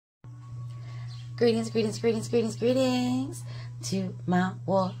Greetings to my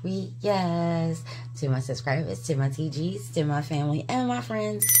warriors, to my subscribers, to my TGs, to my family and my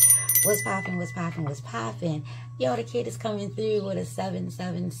friends. What's poppin'? Yo, the kid is coming through with a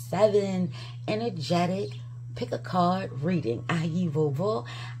 777 energetic pick a card reading.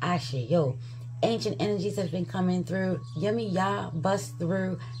 Yo. Ancient energies have been coming through. Yummy ya bust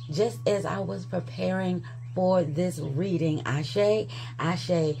through just as I was preparing for this reading. Ashe.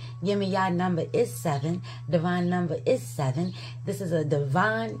 Yummy ya number is 7. Divine number is 7. This is a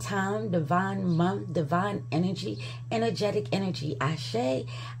divine time, divine month, divine energy, energetic energy. Ashe.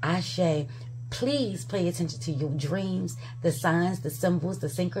 Please pay attention to your dreams, the signs, the symbols, the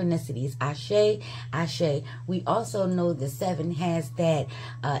synchronicities. Ashe. We also know the 7 has that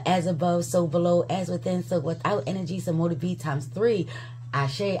as above, so below, as within, so without energy, so more to be times 3.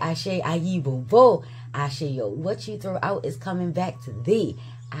 Ashe, ayibo. Ashe, yo. What you throw out is coming back to thee.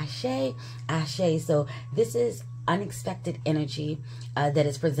 Ashe. So this is unexpected energy that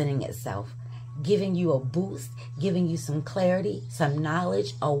is presenting itself, giving you a boost, giving you some clarity, some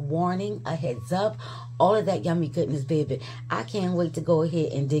knowledge, a warning, a heads up, all of that yummy goodness, baby. I can't wait to go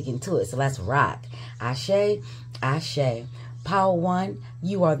ahead and dig into it. So let's rock. Ashe. Power 1,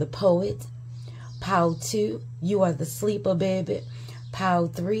 you are the poet. Power 2, you are the sleeper, baby. Power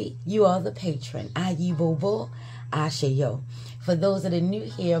 3, you are the patron. Ayibobo. Ashe, yo. For those that are new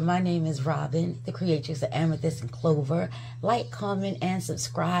here, my name is Robin, the creatrix of Amethyst and Clover. Like, comment, and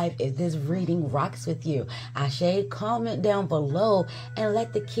subscribe if this reading rocks with you. Ashe, comment down below and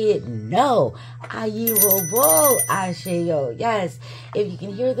let the kid know. Ayirobo. Ashe, yo. Yes, if you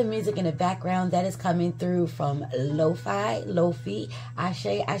can hear the music in the background, that is coming through from Lofi.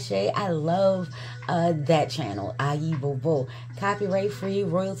 Ashe. I love that channel. Ayibobo. Copyright free,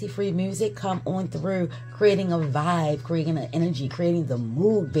 royalty free music come on through, creating a vibe, creating an energy, creating the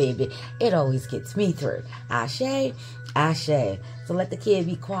mood, baby. It always gets me through. Ashe. So let the kid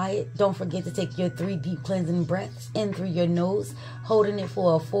be quiet. Don't forget to take your 3 deep cleansing breaths in through your nose, holding it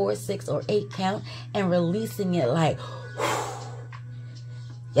for a 4, 6, or 8 count, and releasing it like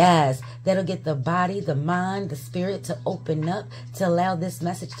yes, that'll get the body, the mind, the spirit to open up, to allow this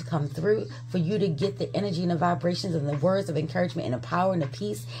message to come through, for you to get the energy and the vibrations and the words of encouragement and the power and the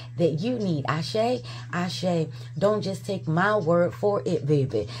peace that you need. Ashe. Don't just take my word for it,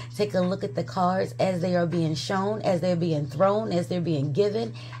 baby. Take a look at the cards as they are being shown, as they're being thrown, as they're being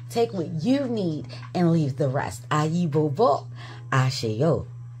given. Take what you need and leave the rest. Ayibobo. Ashe, yo.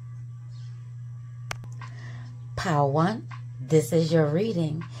 Power 1. This is your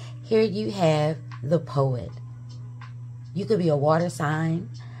reading. Here you have the poet. You could be a water sign,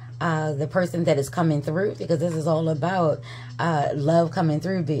 the person that is coming through, because this is all about love coming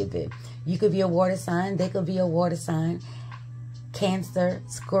through, baby. You could be a water sign. They could be a water sign. Cancer,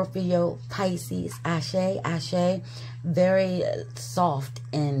 Scorpio, Pisces. Ashe. Very soft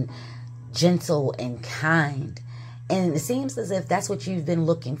and gentle and kind. And it seems as if that's what you've been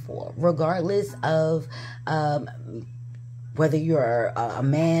looking for, regardless of whether you're a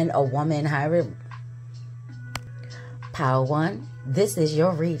man, a woman, however. Power 1, this is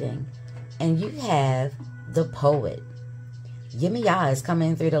your reading. And you have the poet. Yimiya is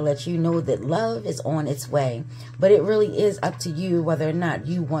coming through to let you know that love is on its way. But it really is up to you whether or not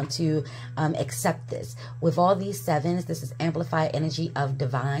you want to accept this. With all these 7s, this is amplified energy of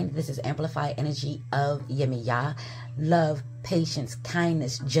divine. This is amplified energy of Yimiya. Love, patience,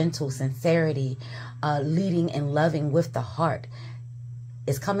 kindness, gentle, sincerity, leading and loving with the heart.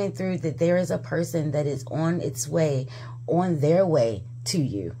 It's coming through that there is a person that is on its way, on their way to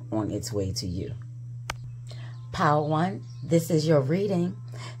you, on its way to you. Power 1, this is your reading.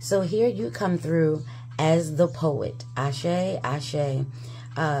 So here you come through as the poet. Ashe.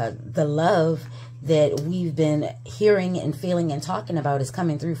 The love that we've been hearing and feeling and talking about is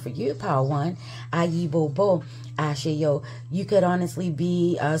coming through for you, Power 1. Ayibobo. Ashe, yo. You could honestly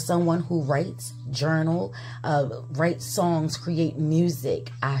be someone who writes, journal, write songs, create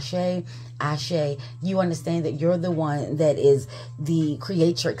music. Ashe. You understand that you're the one that is the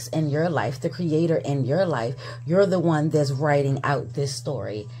creatrix in your life, the creator in your life. You're the one that's writing out this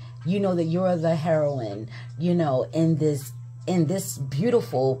story. You know that you're the heroine, you know, in this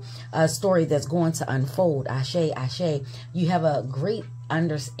beautiful story that's going to unfold. Ashe. You have a great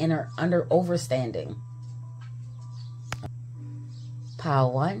understanding.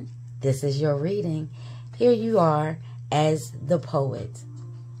 Power 1, this is your reading. Here you are as the poet.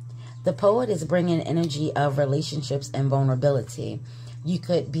 The poet is bringing energy of relationships and vulnerability. You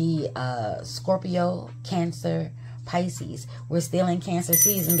could be Scorpio, Cancer, Pisces. We're still in Cancer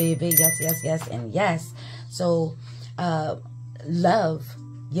season, baby. Yes, and yes. So love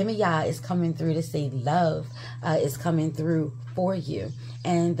Yemiya is coming through to say love is coming through for you.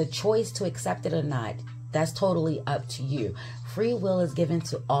 And the choice to accept it or not, that's totally up to you. Free will is given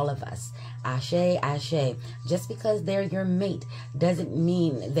to all of us. Ashe, ashe. Just because they're your mate doesn't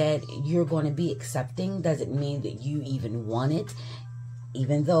mean that you're going to be accepting, doesn't mean that you even want it.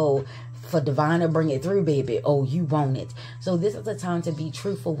 Even though for divine to bring it through, baby, oh, you want it. So this is the time to be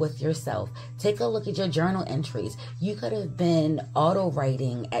truthful with yourself. Take a look at your journal entries. You could have been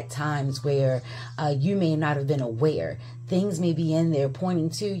auto-writing at times where you may not have been aware. Things may be in there pointing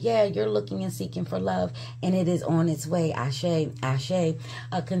to, yeah, you're looking and seeking for love, and it is on its way. Ashe, ashe.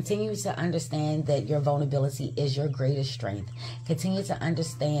 Continue to understand that your vulnerability is your greatest strength. Continue to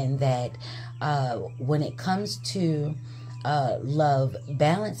understand that when it comes to love,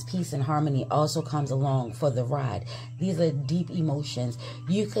 balance, peace, and harmony also comes along for the ride. These are deep emotions.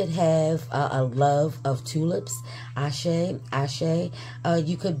 You could have a love of tulips, ashe, ashe.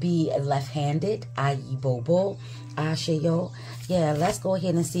 You could be left-handed, i.e. bobo, ashe yo. Yeah, let's go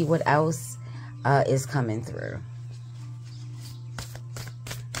ahead and see what else is coming through.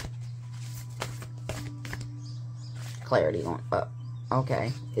 Clarity on up.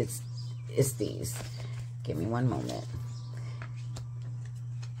 Okay, it's these. Give me one moment.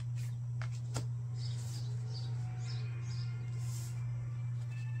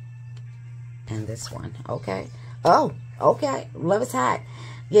 And this one. Okay. Oh, okay. Love is hot.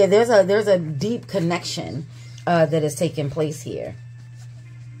 Yeah, there's a deep connection that is taking place here.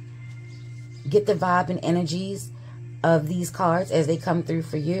 Get the vibe and energies of these cards as they come through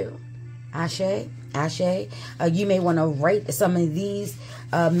for you. Ashe, ashe. You may want to write some of these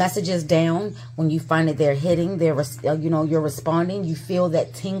messages down when you find that they're hitting. You're responding. You feel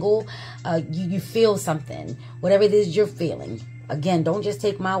that tingle. You feel something. Whatever it is you're feeling. Again, don't just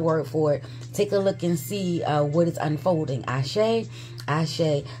take my word for it. Take a look and see what is unfolding. Ashe, ashe.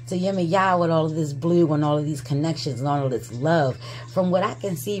 So Yemiya with all of this blue and all of these connections and all of this love. From what I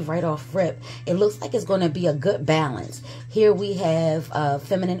can see right off rip, it looks like it's going to be a good balance. Here we have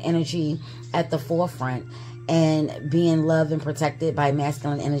feminine energy at the forefront and being loved and protected by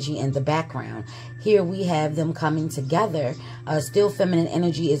masculine energy in the background. Here we have them coming together. Still feminine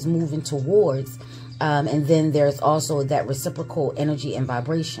energy is moving towards. And then there's also that reciprocal energy and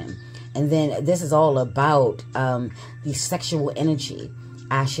vibration. And then this is all about the sexual energy.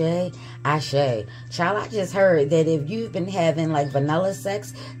 Ashe, ashe. Child, I just heard that if you've been having like vanilla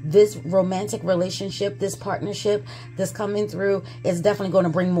sex, this romantic relationship, this partnership that's coming through is definitely going to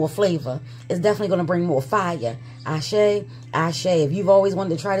bring more flavor. It's definitely going to bring more fire. Ashe, ashe. If you've always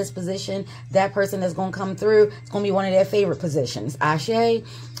wanted to try this position, that person that's going to come through, it's going to be one of their favorite positions. Ashe,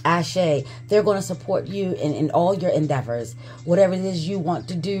 ashe. They're going to support you in all your endeavors. Whatever it is you want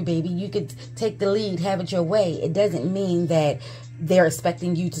to do, baby, you could take the lead, have it your way. It doesn't mean that they're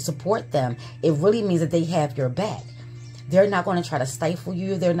expecting you to support them. It really means that they have your back. They're not going to try to stifle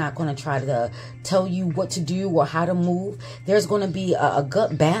you. They're not going to try to tell you what to do or how to move. There's going to be a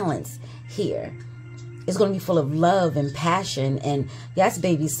good balance here. It's going to be full of love and passion and yes,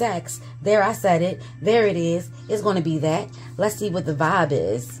 baby, sex. There, I said it. There it is. It's going to be that. Let's see what the vibe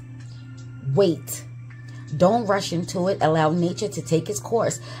is. Wait. Don't rush into it. Allow nature to take its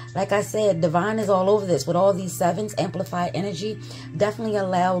course. Like I said, divine is all over this. With all these sevens, amplified energy, definitely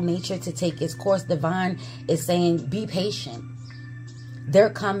allow nature to take its course. Divine is saying, be patient. They're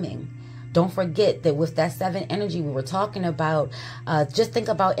coming. Don't forget that with that seven energy we were talking about, just think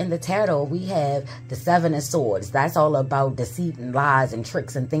about in the tarot, we have the seven of swords. That's all about deceit and lies and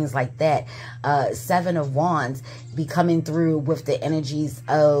tricks and things like that. Seven of wands be coming through with the energies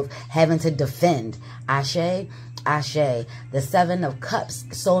of having to defend. Ashe, ashe. The seven of cups,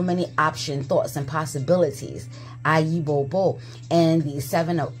 so many options, thoughts, and possibilities. I.e. Bobo. And the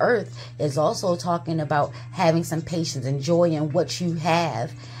seven of earth is also talking about having some patience and joy in what you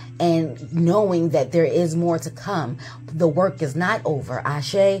have. And knowing that there is more to come. The work is not over.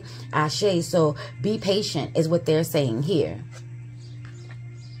 Ashe, ashe. So be patient is what they're saying here.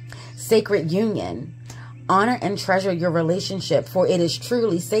 Sacred union. Honor and treasure your relationship, for it is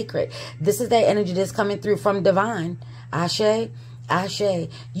truly sacred. This is that energy that's coming through from divine. Ashe, ashe.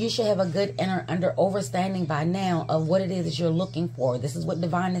 You should have a good inner understanding by now of what it is that you're looking for. This is what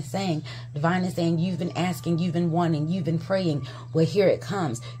divine is saying. Divine is saying you've been asking, you've been wanting, you've been praying. Well, here it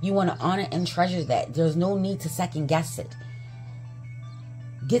comes. You want to honor and treasure that. There's no need to second guess it.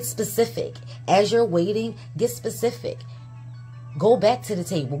 Get specific. As you're waiting, get specific. Go back to the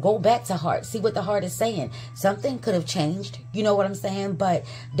table. Go back to heart. See what the heart is saying. Something could have changed. You know what I'm saying? But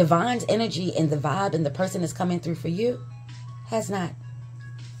divine's energy and the vibe and the person that's coming through for you has not.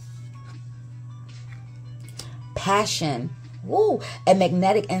 Passion Woo! A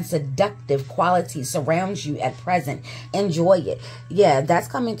magnetic and seductive quality surrounds you at present. Enjoy it. Yeah, that's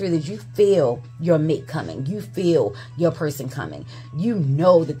coming through, that you feel your mate coming. You feel your person coming. You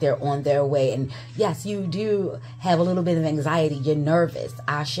know that they're on their way. And yes, you do have a little bit of anxiety. You're nervous.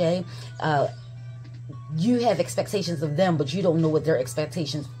 Ashe, you have expectations of them, but you don't know what their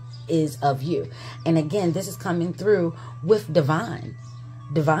expectations is of you. And again, this is coming through with Divine.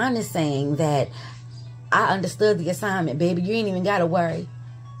 Divine is saying that I understood the assignment, baby. You ain't even got to worry.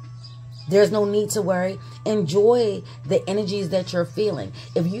 There's no need to worry. Enjoy the energies that you're feeling.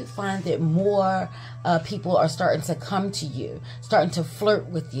 If you find that more people are starting to come to you, starting to flirt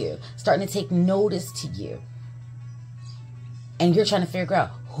with you, starting to take notice to you, and you're trying to figure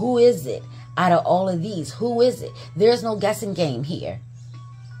out, who is it out of all of these? Who is it? There's no guessing game here.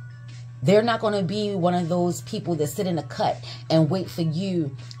 They're not going to be one of those people that sit in a cut and wait for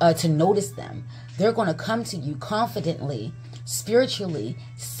you to notice them. They're going to come to you confidently, spiritually,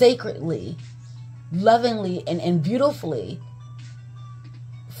 sacredly, lovingly, and beautifully,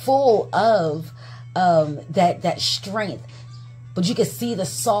 full of that strength. But you can see the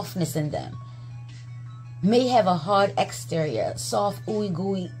softness in them. May have a hard exterior, soft, ooey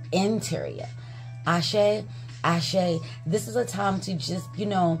gooey interior. Ashe, Ashe. This is a time to just,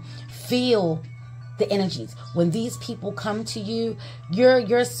 feel the energies. When these people come to you,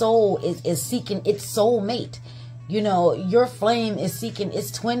 your soul is seeking its soulmate. Your flame is seeking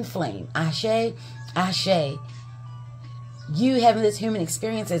its twin flame. Ashe, Ashe. You having this human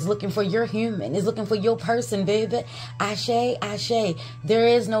experience is looking for your human, is looking for your person, baby. Ashe, Ashe. There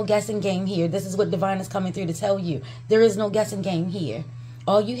is no guessing game here. This is what Divine is coming through to tell you. There is no guessing game here.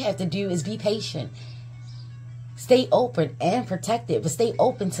 All you have to do is be patient. Stay open and protected, but stay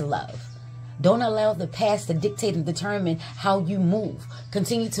open to love. Don't allow the past to dictate and determine how you move.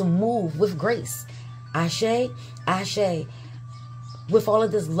 Continue to move with grace. Ashe, Ashe. With all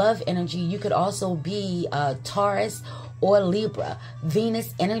of this love energy, you could also be Taurus or Libra.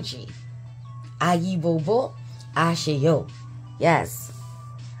 Venus energy. Ayi bobo, Ashe yo. Yes.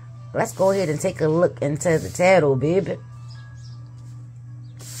 Let's go ahead and take a look into the tarot, baby.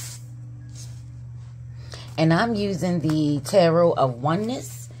 And I'm using the Tarot of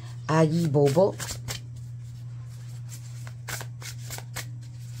Oneness. Ayi bobo.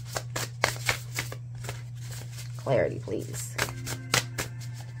 Clarity, please.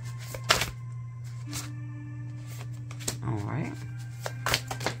 All right.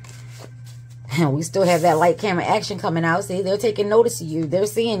 And we still have that light camera action coming out. See, they're taking notice of you. They're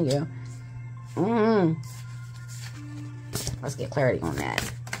seeing you. Let's get clarity on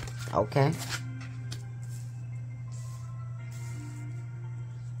that. Okay.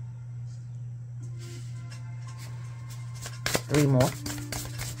 Three more.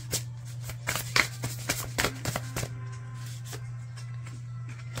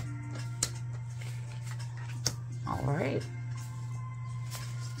 All right.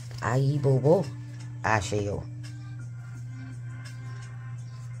 Ayi bobo, Ashe yo.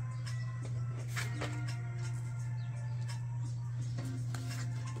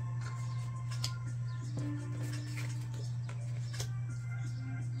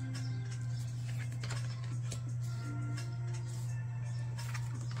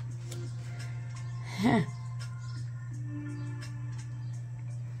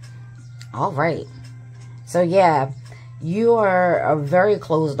 All right. So yeah, you are very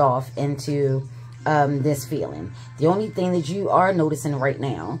closed off into this feeling. The only thing that you are noticing right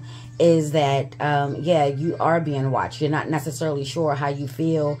now is that, yeah, you are being watched. You're not necessarily sure how you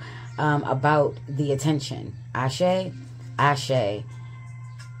feel about the attention. Ashe, Ashe.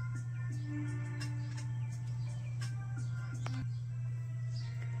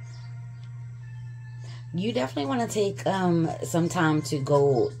 You definitely want to take some time to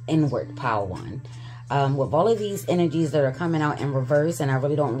go inward, Power One. With all of these energies that are coming out in reverse, and I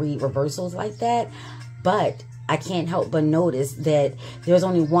really don't read reversals like that, but I can't help but notice that there's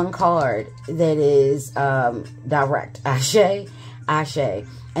only one card that is direct. Ashe, Ashe.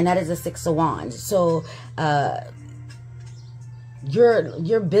 And that is the Six of Wands. So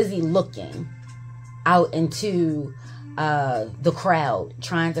you're busy looking out into the crowd,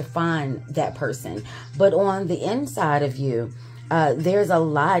 trying to find that person. But on the inside of you, there's a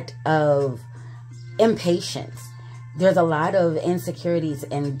lot of impatience. There's a lot of insecurities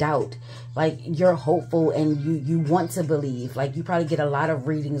and doubt. Like, you're hopeful and you want to believe. Like, you probably get a lot of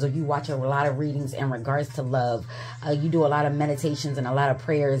readings, or you watch a lot of readings in regards to love. You do a lot of meditations and a lot of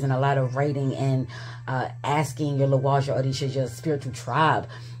prayers and a lot of writing and asking your Loa, your Orishas, your spiritual tribe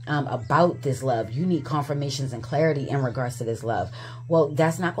about this love. You need confirmations and clarity in regards to this love. Well,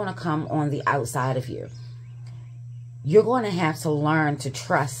 that's not going to come on the outside of you. you're going to have to learn to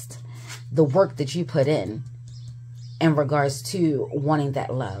trust the work that you put in regards to wanting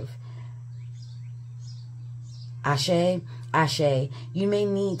that love. Ashe, Ashe, you may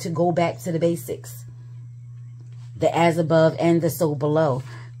need to go back to the basics. The as above and the so below.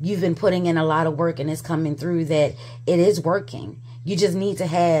 You've been putting in a lot of work and it's coming through that it is working. You just need to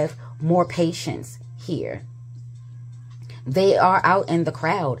have more patience here. They are out in the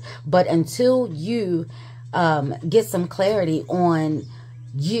crowd. But until you get some clarity on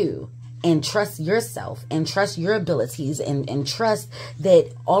you and trust yourself and trust your abilities and trust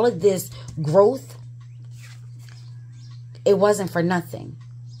that all of this growth, it wasn't for nothing.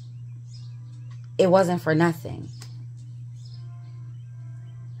 It wasn't for nothing.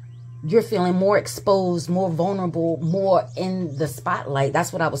 You're feeling more exposed, more vulnerable, more in the spotlight.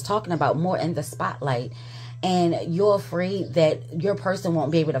 That's what I was talking about, more in the spotlight. And you're afraid that your person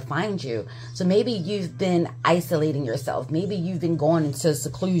won't be able to find you. So maybe you've been isolating yourself. Maybe you've been going into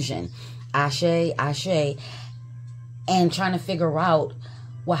seclusion. Ashe, Ashe. And trying to figure out,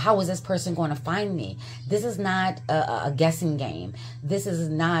 well, how is this person going to find me? This is not a guessing game. This is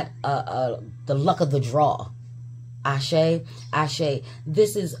not the luck of the draw. Ashe, Ashe.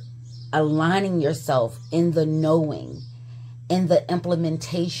 This is aligning yourself in the knowing, in the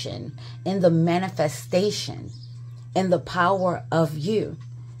implementation, in the manifestation, in the power of you.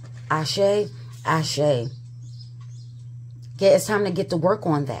 Ashe, Ashe. It's time to get to work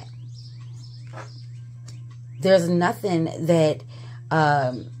on that. There's nothing that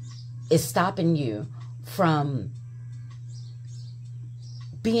is stopping you from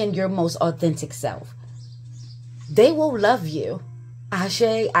being your most authentic self. They will love you.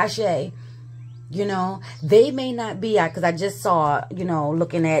 Ashe, Ashe. You know, they may not be, because I just saw, you know,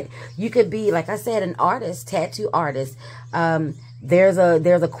 looking at, you could be, like I said, an artist, tattoo artist. There's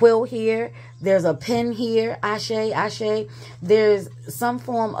a quill here. There's a pen here. Ashe, Ashe. There's some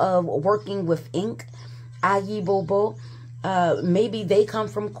form of working with ink. Ayi Bobo. Maybe they come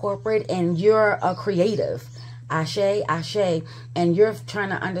from corporate and you're a creative. Ashe, Ashe. And you're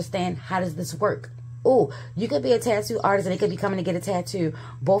trying to understand, how does this work? Oh, you could be a tattoo artist and they could be coming to get a tattoo.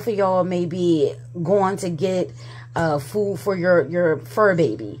 Both of y'all may be going to get food for your fur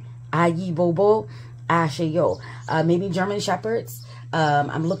baby. Ayi Bobo, Ashe Yo. Maybe German Shepherds.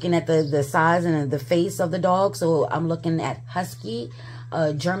 I'm looking at the size and the face of the dog. So I'm looking at Husky,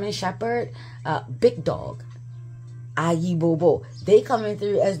 German Shepherd, big dog. Ayi Bobo. They coming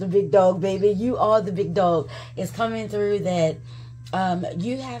through as the big dog, baby. You are the big dog. It's coming through that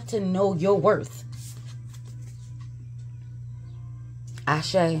you have to know your worth.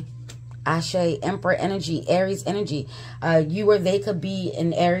 Ashe, Ashe, Emperor energy, Aries energy. You or they could be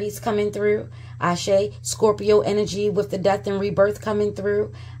an Aries coming through. Ashe, Scorpio energy with the death and rebirth coming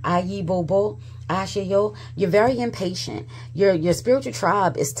through. Ayi Bobo, Ashe Yo. You're very impatient. Your spiritual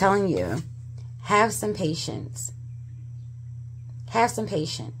tribe is telling you, have some patience. Have some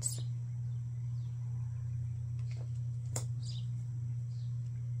patience.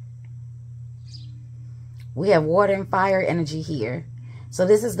 We have water and fire energy here. So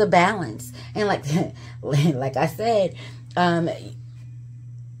this is the balance. And like I said,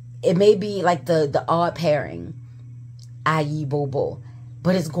 it may be like the odd pairing. Ayi Bobo.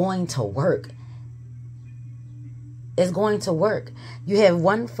 But it's going to work. It's going to work. You have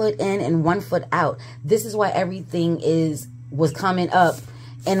 1 foot in and 1 foot out. This is why everything was coming up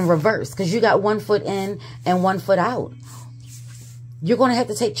in reverse. Because you got 1 foot in and 1 foot out. You're going to have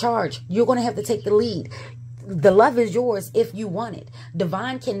to take charge. You're going to have to take the lead. The love is yours if you want it.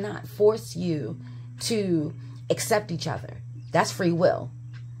 Divine cannot force you to accept each other. That's free will.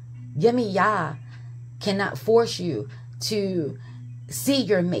 Yemi Ya cannot force you to see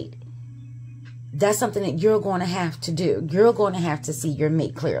your mate. That's something that you're going to have to do. You're going to have to see your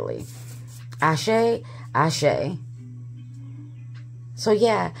mate clearly. Ashe, Ashe. So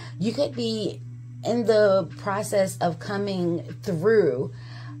yeah, you could be in the process of coming through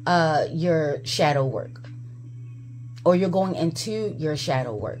your shadow work. Or you're going into your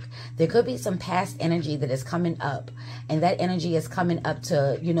shadow work. There could be some past energy that is coming up. And that energy is coming up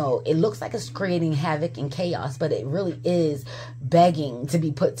to, you know, it looks like it's creating havoc and chaos, but it really is begging to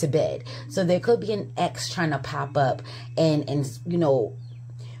be put to bed. So there could be an ex trying to pop up and you know,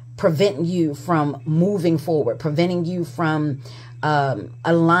 prevent you from moving forward, preventing you from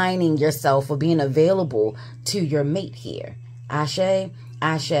aligning yourself or being available to your mate here. Ashe,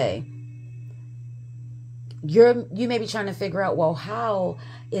 Ashe. You may be trying to figure out, well, how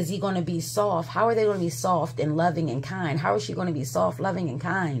is he going to be soft? How are they going to be soft and loving and kind? How is she going to be soft, loving, and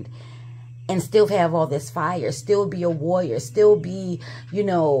kind and still have all this fire, still be a warrior, still be, you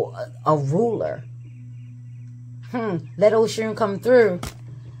know, a ruler? Let Oshun come through.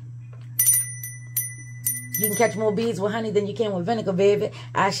 You can catch more bees with honey than you can with vinegar, baby.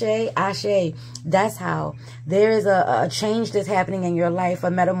 Ashe, ashe. That's how. There is a change that's happening in your life,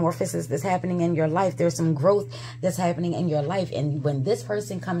 a metamorphosis that's happening in your life. There's some growth that's happening in your life. And when this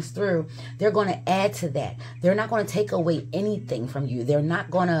person comes through, they're going to add to that. They're not going to take away anything from you. They're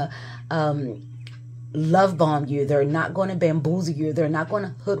not going to love bomb you. They're not going to bamboozle you. They're not going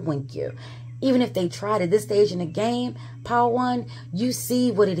to hoodwink you. Even if they tried at this stage in the game, Power One, you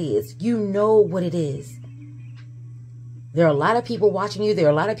see what it is. You know what it is. There are a lot of people watching you. There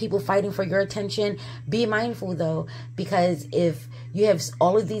are a lot of people fighting for your attention. Be mindful, though, because if you have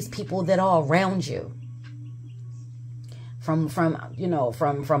all of these people that are around you, from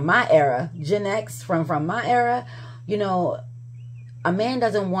my era, Gen X, from my era, a man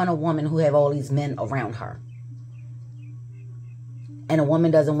doesn't want a woman who have all these men around her. And a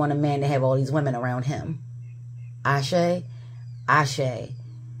woman doesn't want a man to have all these women around him. Ashe, ashe.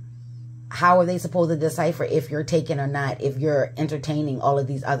 How are they supposed to decipher if you're taken or not, if you're entertaining all of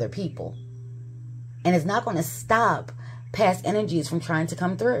these other people? And it's not going to stop past energies from trying to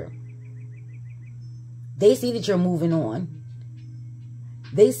come through. They see that you're moving on.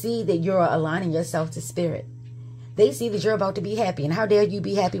 They see that you're aligning yourself to spirit. They see that you're about to be happy. And how dare you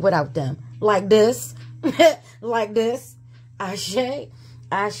be happy without them? Like this. Like this. Ashe.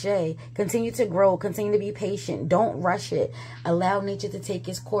 Ashe. Continue to grow. Continue to be patient. Don't rush it. Allow nature to take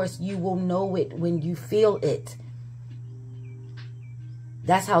its course. You will know it when you feel it.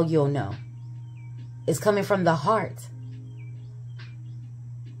 That's how you'll know. It's coming from the heart.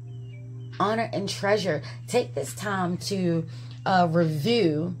 Honor and treasure. Take this time to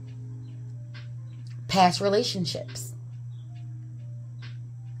review past relationships.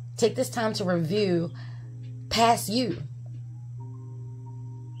 Take this time to review past you.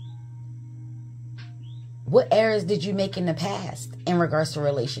 What errors did you make in the past in regards to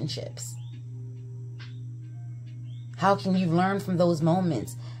relationships? How can you learn from those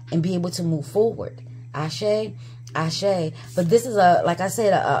moments and be able to move forward? Ashe, ashe. But this is like I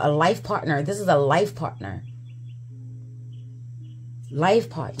said, a life partner. This is a life partner. Life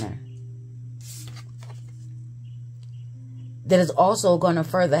partner. That is also going to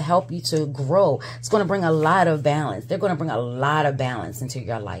further help you to grow. It's going to bring a lot of balance. They're going to bring a lot of balance into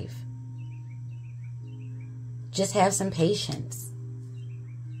your life. Just have some patience.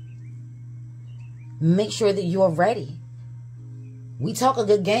 Make sure that you're ready. We talk a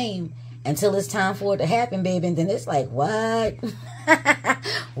good game until it's time for it to happen, baby. And then it's like, what?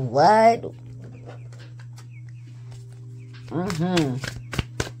 What?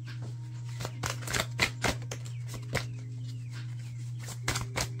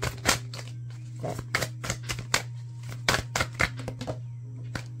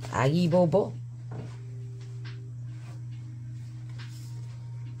 Ayi bobo.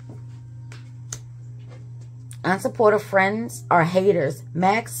 Unsupportive friends are haters.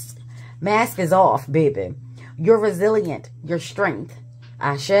 Mask is off, baby. You're resilient. Your strength.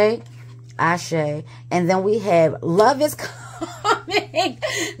 Ashe. Ashe. And then we have love is coming.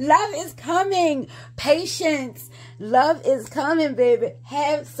 Love is coming. Patience. Love is coming, baby.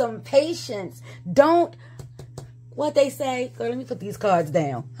 Have some patience. Don't, what they say. Girl, let me put these cards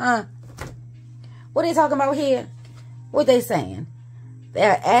down. Huh? What are they talking about here? What they saying?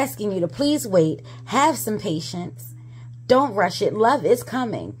 They're asking you to please wait. Have some patience. Don't rush it. Love is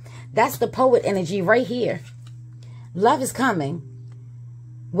coming. That's the poet energy right here. Love is coming.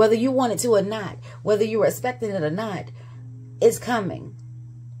 Whether you want it to or not. Whether you're expecting it or not. It's coming.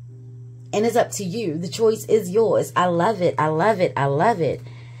 And it's up to you. The choice is yours. I love it. I love it. I love it.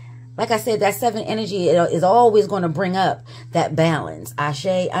 Like I said, that 7 energy is always going to bring up that balance. Ashe,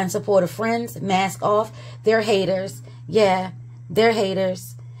 unsupportive friends, mask off. They're haters. Yeah. They're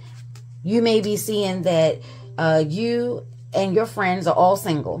haters. You may be seeing that you and your friends are all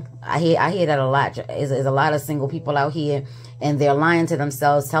single. I hear that a lot. There's a lot of single people out here, and they're lying to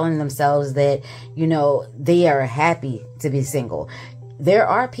themselves, telling themselves that, they are happy to be single. There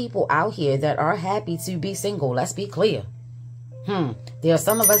are people out here that are happy to be single. Let's be clear. There are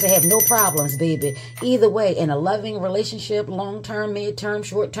some of us that have no problems, baby. Either way, in a loving relationship, long-term, mid-term,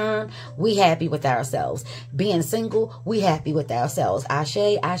 short-term, we happy with ourselves. Being single, we happy with ourselves.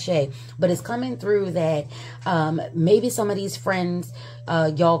 Ashe, ashe. But it's coming through that maybe some of these friends,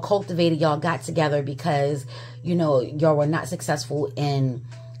 y'all cultivated, y'all got together because, y'all were not successful in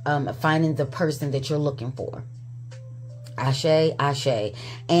finding the person that you're looking for. Ashe, ashe.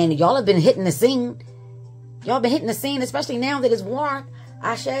 And y'all have been hitting the scene. Y'all been hitting the scene, especially now that it's warm.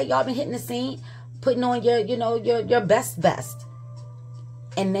 Ashe, y'all been hitting the scene, putting on your best.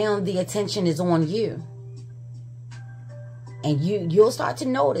 And now the attention is on you. And you'll start to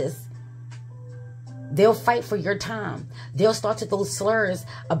notice they'll fight for your time. They'll start to throw slurs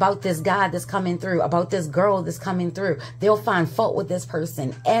about this guy that's coming through, about this girl that's coming through. They'll find fault with this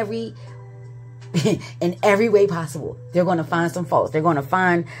person in every way possible. They're going to find some faults. They're going to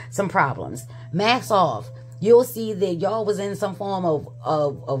find some problems. Mask off. You'll see that y'all was in some form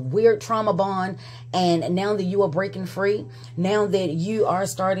of weird trauma bond. And now that you are breaking free, now that you are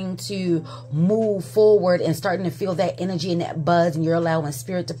starting to move forward and starting to feel that energy and that buzz, and you're allowing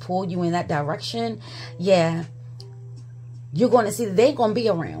spirit to pull you in that direction. Yeah. You're going to see that they ain't going to be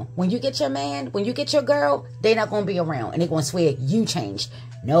around. When you get your man, when you get your girl, they're not going to be around. And they're going to swear you changed.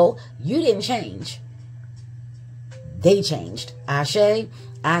 No, you didn't change. They changed. Ashe,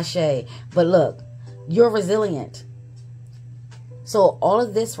 ashe. But look, you're resilient. So all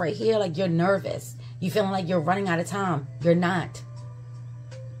of this right here, like you're nervous. You feeling like you're running out of time. You're not.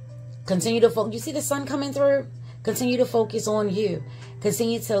 Continue to focus. You see the sun coming through? Continue to focus on you.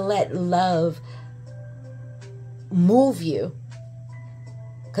 Continue to let love move you.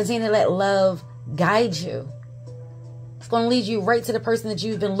 Continue to let love guide you. It's going to lead you right to the person that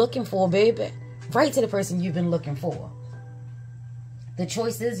you've been looking for, baby. Right to the person you've been looking for. The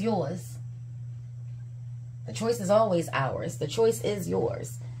choice is yours. The choice is always ours. The choice is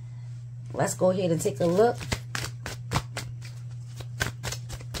yours. Let's go ahead and take a look.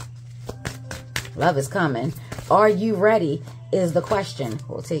 Love is coming. Are you ready is the question.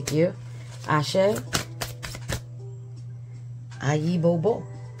 We'll take you. Ashe. Ayi Bobo.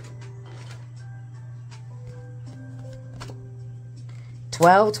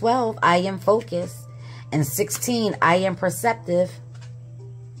 12, I am focused. And 16, I am perceptive.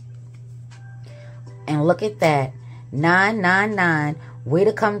 And look at that. 9, way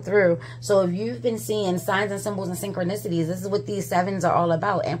to come through. So if you've been seeing signs and symbols and synchronicities, this is what these 7s are all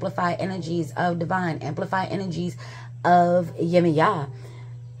about. Amplify energies of divine. Amplify energies of Yemiya.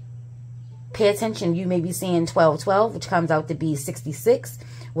 Pay attention. You may be seeing 12, which comes out to be 66,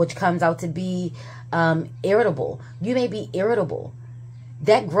 which comes out to be irritable. You may be irritable.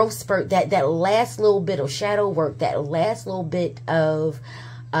 That growth spurt, that last little bit of shadow work, that last little bit of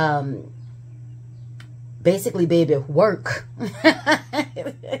basically, baby, work.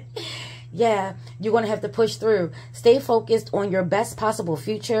 Yeah, you're going to have to push through. Stay focused on your best possible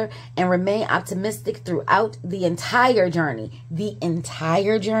future and remain optimistic throughout the entire journey. The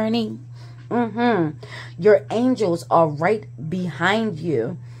entire journey. Your angels are right behind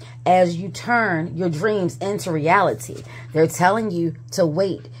you as you turn your dreams into reality. They're telling you to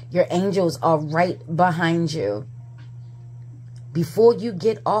wait. Your angels are right behind you. Before you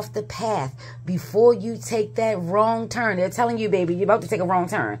get off the path, before you take that wrong turn, they're telling you, baby, you're about to take a wrong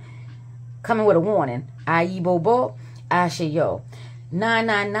turn. Coming with a warning. Ayi Bobo, Ashe Yo.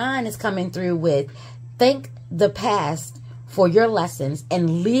 999 is coming through with thank the past for your lessons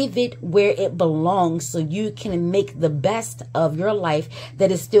and leave it where it belongs so you can make the best of your life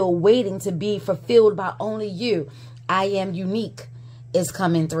that is still waiting to be fulfilled by only you. I am unique is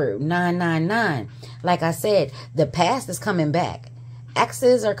coming through. 999. Like I said, the past is coming back.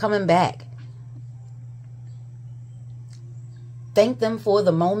 Exes are coming back. Thank them for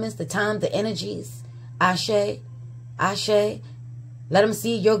the moments, the time, the energies. Ashe, Ashe. Let them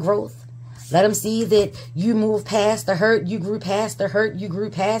see your growth. Let them see that you moved past the hurt. You grew past the hurt. You grew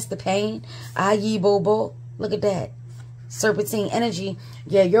past the pain. Ayi Bobo. Look at that. Serpentine energy.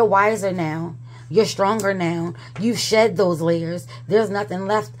 Yeah, you're wiser now. You're stronger now. You've shed those layers. There's nothing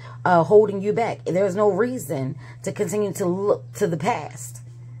left holding you back. There's no reason to continue to look to the past.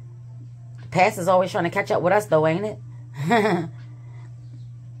 The past is always trying to catch up with us though, ain't it?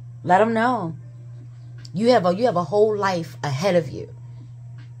 Let them know. You have a whole life ahead of you.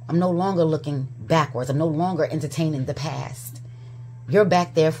 I'm no longer looking backwards. I'm no longer entertaining the past. You're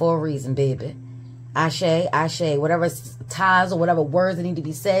back there for a reason, baby. Ashe, Ashe. Whatever ties or whatever words that need to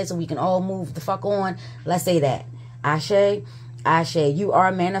be said so we can all move the fuck on. Let's say that. Ashe, Ashe. You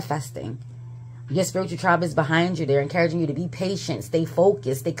are manifesting. Your spiritual tribe is behind you. They're encouraging you to be patient, stay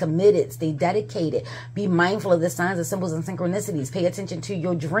focused, stay committed, stay dedicated. Be mindful of the signs and symbols and synchronicities. Pay attention to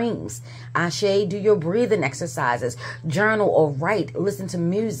your dreams. Ashe, do your breathing exercises. Journal or write. Listen to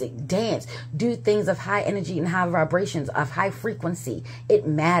music. Dance. Do things of high energy and high vibrations, of high frequency. It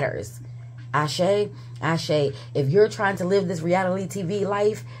matters. Ashe, Ashe. If you're trying to live this reality TV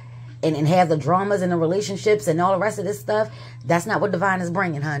life and have the dramas and the relationships and all the rest of this stuff, that's not what divine is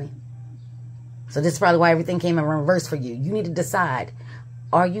bringing, honey. So this is probably why everything came in reverse for you. You need to decide,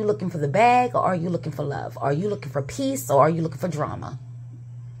 are you looking for the bag or are you looking for love? Are you looking for peace or are you looking for drama?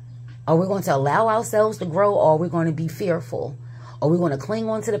 Are we going to allow ourselves to grow or are we going to be fearful? Are we going to cling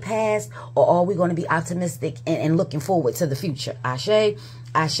on to the past, or are we going to be optimistic and looking forward to the future? Ashe,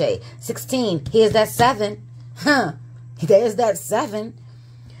 Ashe. 16, here's that 7. There's that 7.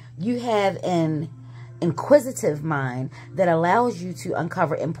 You have an inquisitive mind that allows you to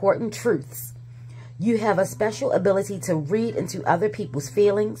uncover important truths. You have a special ability to read into other people's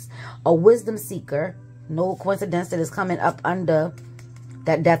feelings. A wisdom seeker. No coincidence that is coming up under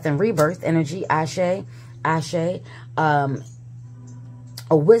that death and rebirth energy. Ashe, Ashe. A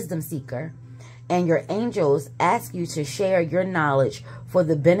wisdom seeker. And your angels ask you to share your knowledge for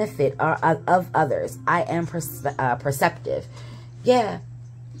the benefit of others. I am perceptive. Yeah.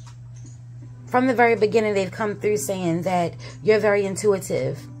 From the very beginning, they've come through saying that you're very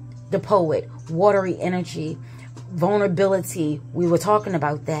intuitive. The poet, watery energy, vulnerability. We were talking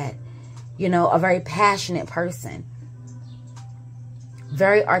about that. You know, a very passionate person.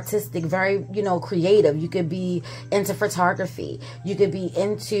 Very artistic, very, you know, creative. You could be into photography. You could be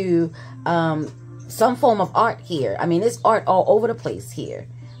into some form of art here. I mean, it's art all over the place here.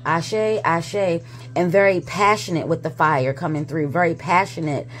 Ashe, Ashe, and very passionate with the fire coming through. Very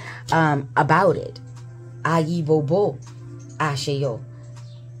passionate about it. Ayi bobo, Ashe yo.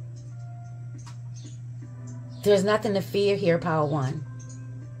 There's nothing to fear here, Power One.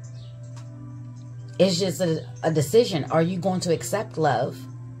 It's just a decision. Are you going to accept love?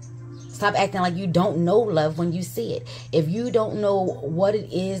 Stop acting like you don't know love when you see it. If you don't know what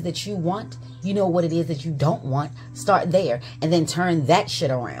it is that you want, you know what it is that you don't want. Start there and then turn that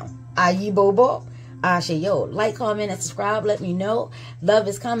shit around. Ayi bobo, Ashe yo. Like, comment, and subscribe. Let me know. Love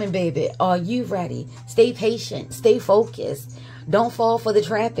is coming, baby. Are you ready? Stay patient. Stay focused. Don't fall for the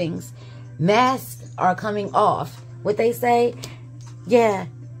trappings. Masks are coming off. What they say? Yeah.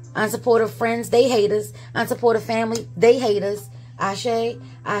 Unsupportive friends, they hate us. Unsupportive family, they hate us. Ashe,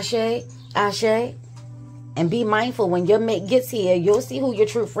 Ashe, Ashe. And be mindful when your mate gets here, you'll see who your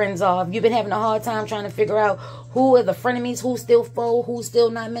true friends are. If you've been having a hard time trying to figure out who are the frenemies, who's still foe, who's still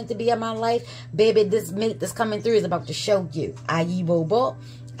not meant to be in my life, baby, this mate that's coming through is about to show you. Ayi bobo,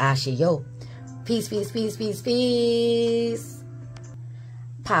 Ashe yo. Peace, peace, peace, peace, peace.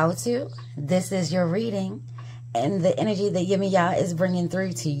 Power 2, this is your reading. And the energy that Yemiya is bringing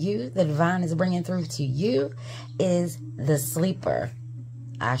through to you, the divine is bringing through to you, is the sleeper.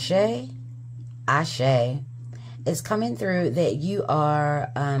 Ashe, Ashe. It's coming through that you are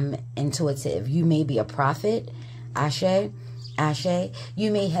intuitive. You may be a prophet. Ashe, Ashe.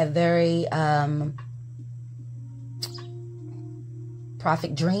 You may have very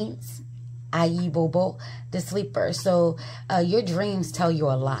prophet dreams. Ayi bobo, the sleeper. So your dreams tell you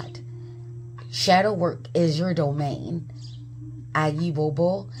a lot. Shadow work is your domain. Ayi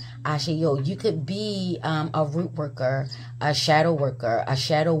bobo, Ashe yo. You could be a root worker, a shadow worker, a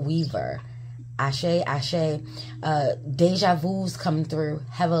shadow weaver. Ashe, Ashe. Deja vu's come through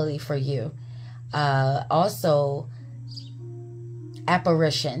heavily for you. Also,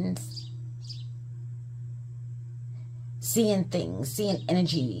 apparitions. Seeing things, seeing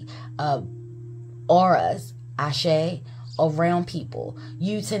energy, auras. Ashe. Around people.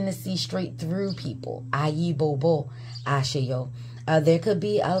 You tend to see straight through people. Ayi bobo, Ashe yo. There could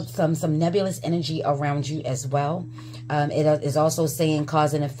be some nebulous energy around you as well. It is also saying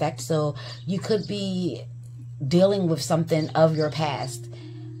cause and effect. So you could be dealing with something of your past.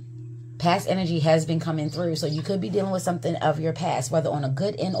 Past energy has been coming through. So you could be dealing with something of your past, whether on a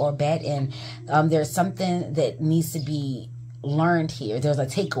good end or bad end. There's something that needs to be learned here. There's a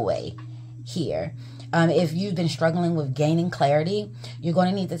takeaway here. If you've been struggling with gaining clarity, you're going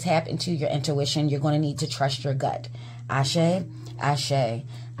to need to tap into your intuition. You're going to need to trust your gut. Ashe, Ashe.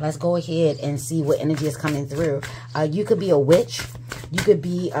 Let's go ahead and see what energy is coming through. You could be a witch. You could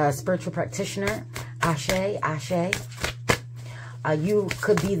be a spiritual practitioner. Ashe, Ashe. You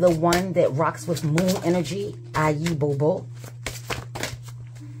could be the one that rocks with moon energy. Ayi bobo.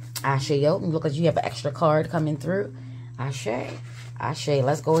 Ashe yo. Look like you have an extra card coming through. Ashe, Ashe.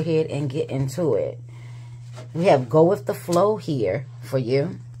 Let's go ahead and get into it. We have go with the flow here for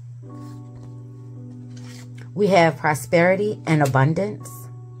you. We have prosperity and abundance.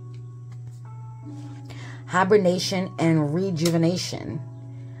 Hibernation and rejuvenation.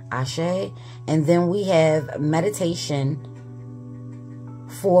 Ashe. And then we have meditation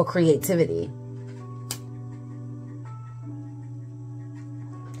for creativity.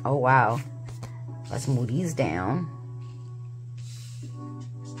 Oh, wow. Let's move these down.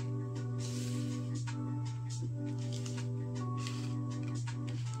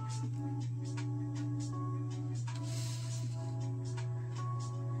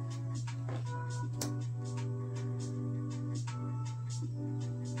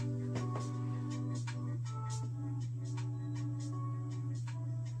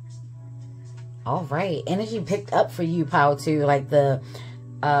 All right. Energy picked up for you, Power 2. Like the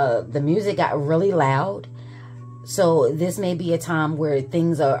music got really loud. So this may be a time where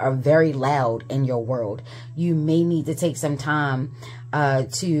things are very loud in your world. You may need to take some time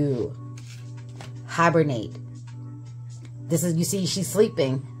to hibernate. This is, you see, she's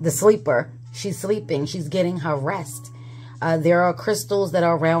sleeping. The sleeper, she's sleeping. She's getting her rest. There are crystals that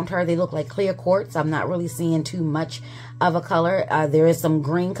are around her. They look like clear quartz. I'm not really seeing too much of a color. There is some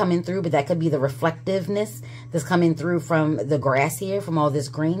green coming through, but that could be the reflectiveness that's coming through from the grass here, from all this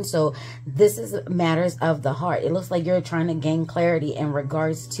green. So this is matters of the heart. It looks like you're trying to gain clarity in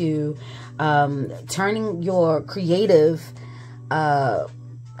regards to turning your creative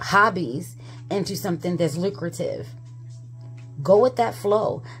hobbies into something that's lucrative. Go with that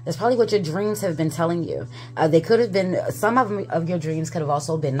flow. That's probably what your dreams have been telling you. They could have been, some of your dreams could have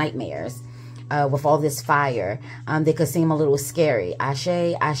also been nightmares. With all this fire, they could seem a little scary. Ashe,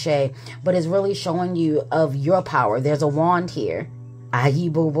 ashe. But it's really showing you of your power. There's a wand here.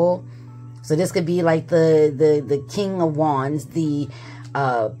 Ayi boo boo. So this could be like the king of wands, the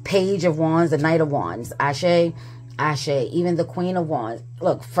page of wands, the knight of wands. Ashe, ashe. Even the queen of wands.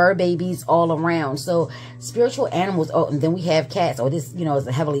 Look, fur babies all around. So spiritual animals. Oh, and then we have cats. Oh, this, you know, is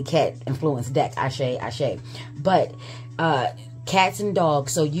a heavily cat influenced deck. Ashe, ashe. But cats and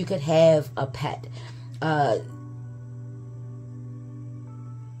dogs, so you could have a pet.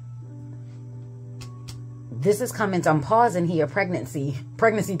 This is coming to, I'm pausing here, pregnancy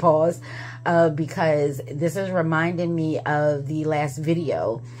pause, because this is reminding me of the last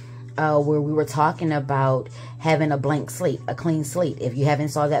video where we were talking about having a blank slate, a clean slate. If you haven't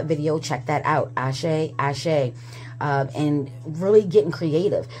saw that video, check that out. Ashe, ashe. And really getting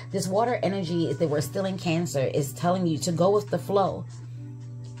creative. This water energy is that we're still in Cancer is telling you to go with the flow.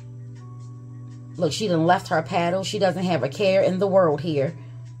 Look, she done left her paddle. She doesn't have a care in the world here.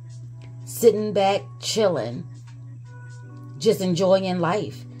 Sitting back, chilling, just enjoying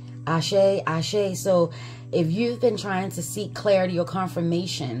life. Ashe, ashe. So if you've been trying to seek clarity or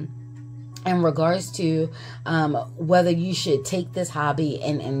confirmation in regards to whether you should take this hobby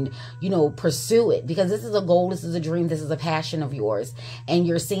and you know, pursue it, because this is a goal, this is a dream, this is a passion of yours, and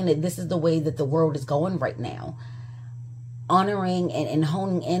you're seeing that this is the way that the world is going right now, honoring and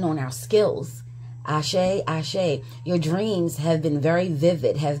honing in on our skills. Ashe, ashe. Your dreams have been very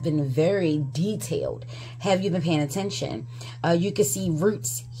vivid, have been very detailed. Have you been paying attention? You can see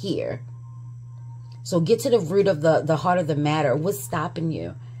roots here. So get to the root of the heart of the matter. What's stopping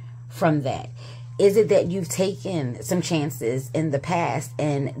you from that? Is it that you've taken some chances in the past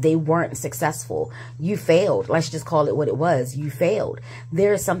and they weren't successful? You failed. Let's just call it what it was. You failed.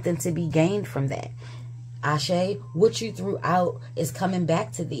 There is something to be gained from that. Ashe, what you threw out is coming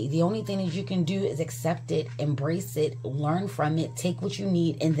back to thee. The only thing that you can do is accept it, embrace it, learn from it, take what you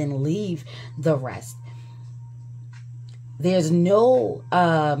need, and then leave the rest. There's no,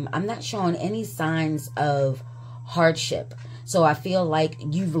 I'm not showing any signs of hardship. So I feel like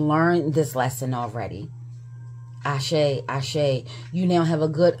you've learned this lesson already. Ashe, ashe. You now have a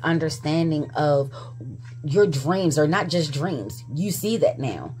good understanding of your dreams are not just dreams. You see that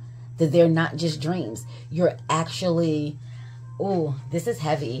now, that they're not just dreams. You're actually, oh, this is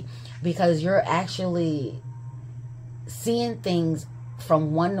heavy, because you're actually seeing things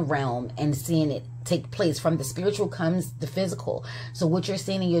from one realm and seeing it take place. From the spiritual comes the physical. So what you're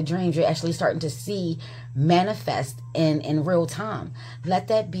seeing in your dreams, you're actually starting to see manifest in real time. Let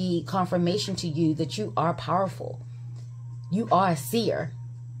that be confirmation to you that you are powerful. You are a seer.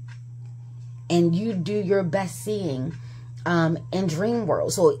 And you do your best seeing in dream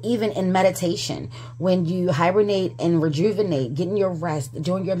world. So even in meditation, when you hibernate and rejuvenate, getting your rest,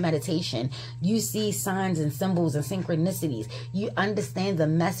 doing your meditation, you see signs and symbols and synchronicities. You understand the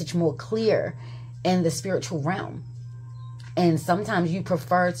message more clear in the spiritual realm. And sometimes you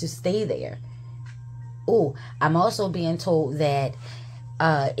prefer to stay there. Oh, I'm also being told that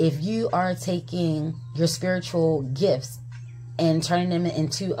if you are taking your spiritual gifts and turning them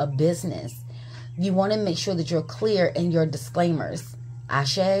into a business, you want to make sure that you're clear in your disclaimers.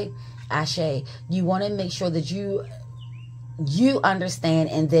 Ashe, ashe. You want to make sure that you understand,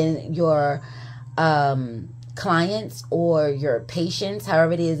 and then your clients or your patients,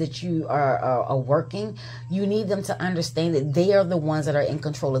 however it is that you are working, you need them to understand that they are the ones that are in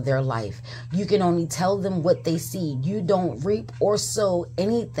control of their life. You can only tell them what they see. You don't reap or sow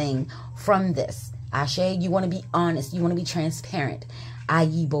anything from this. Ashe, you want to be honest. You want to be transparent.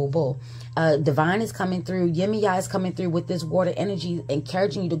 Ayi bobo. Divine is coming through. Yemiya is coming through with this water energy,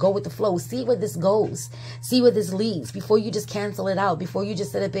 encouraging you to go with the flow. See where this goes. See where this leads before you just cancel it out. Before you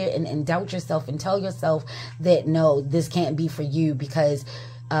just sit up there and doubt yourself and tell yourself that, no, this can't be for you because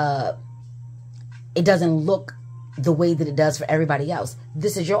it doesn't look the way that it does for everybody else.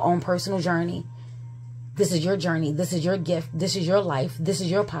 This is your own personal journey. This is your journey. This is your gift. This is your life. This is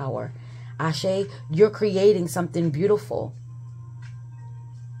your power. Ashe, you're creating something beautiful.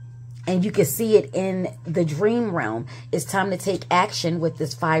 And you can see it in the dream realm. It's time to take action with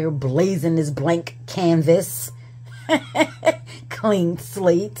this fire blazing, this blank canvas, clean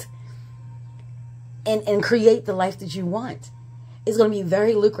slate, and create the life that you want. It's going to be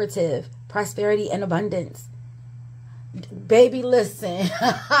very lucrative, prosperity and abundance. Baby, listen.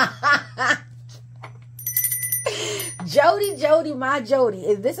 Jody, my Jody.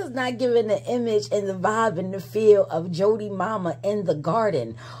 If this is not giving the image and the vibe and the feel of Jody Mama in the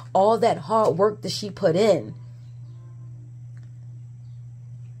garden, all that hard work that she put in,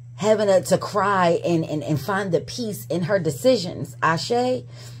 having to cry and find the peace in her decisions, Ashe,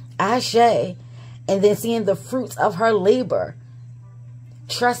 and then seeing the fruits of her labor,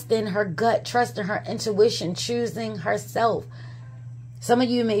 trusting her gut, trusting her intuition, choosing herself. Some of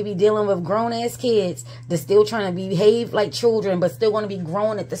you may be dealing with grown-ass kids that's still trying to behave like children, but still want to be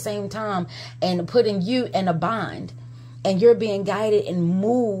grown at the same time, and putting you in a bind. And you're being guided and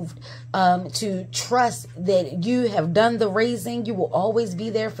moved to trust that you have done the raising. You will always be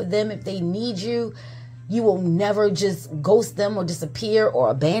there for them if they need you. You will never just ghost them or disappear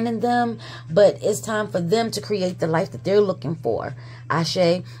or abandon them. But it's time for them to create the life that they're looking for. Ashe.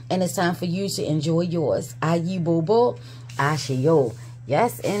 And it's time for you to enjoy yours. Ayi Bobo. Ashe yo.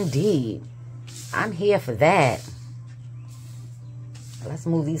 Yes, indeed. I'm here for that. Let's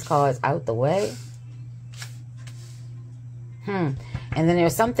move these cards out the way. And then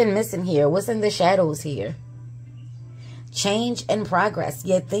there's something missing here. What's in the shadows here? Change and progress.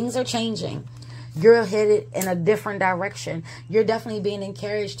 Yeah, things are changing. You're headed in a different direction. You're definitely being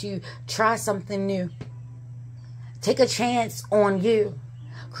encouraged to try something new. Take a chance on you.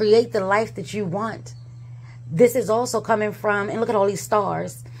 Create the life that you want. This is also coming from, and look at all these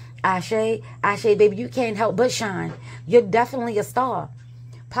stars. Ashe, baby, you can't help but shine. You're definitely a star.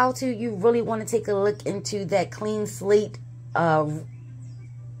 Pautu, you really want to take a look into that clean slate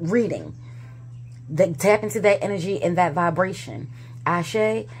reading. Tap into that energy and that vibration.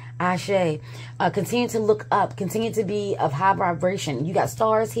 Ashe. Continue to look up. Continue to be of high vibration. You got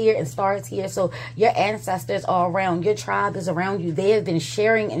stars here and stars here. So your ancestors are around. Your tribe is around you. They have been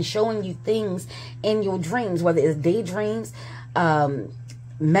sharing and showing you things in your dreams, whether it's daydreams,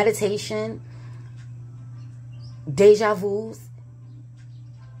 meditation, deja vus.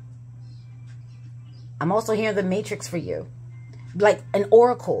 I'm also hearing the matrix for you. Like an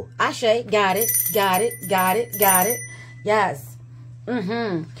oracle. Ashe, got it. Yes.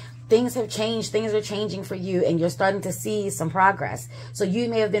 Things have changed. Things are changing for you, and you're starting to see some progress. So you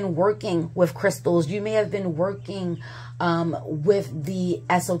may have been working with crystals. You may have been working with the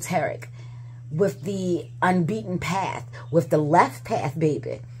esoteric, with the unbeaten path, with the left path,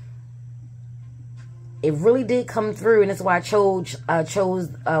 baby. It really did come through, and that's why I chose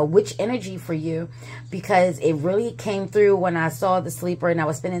witch energy for you, because it really came through when I saw the sleeper and I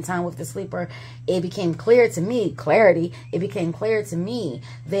was spending time with the sleeper. It became clear to me, it became clear to me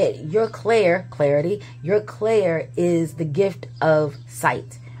that your clarity is the gift of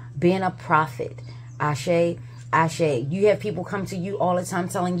sight, being a prophet. Ashe. You have people come to you all the time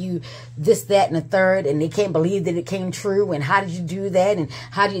telling you this, that, and the third, and they can't believe that it came true. And how did you do that? And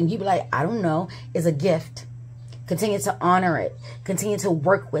you be like, I don't know. It's a gift. Continue to honor it. Continue to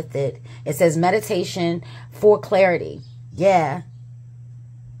work with it. It says meditation for clarity. Yeah.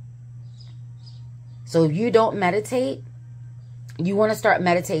 So if you don't meditate, you want to start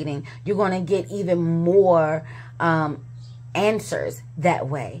meditating. You're going to get even more answers that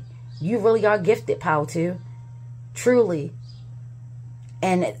way. You really are gifted, Pautu. Truly.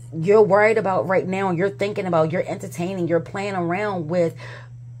 And you're worried about right now, you're thinking about, you're entertaining, you're playing around with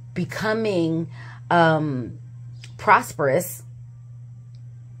becoming prosperous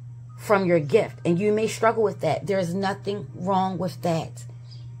from your gift. And you may struggle with that. There's nothing wrong with that.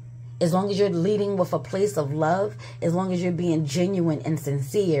 As long as you're leading with a place of love, as long as you're being genuine and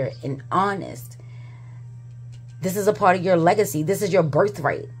sincere and honest. This is a part of your legacy. This is your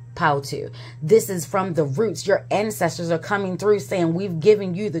birthright. Pautu. This is from the roots. Your ancestors are coming through saying, we've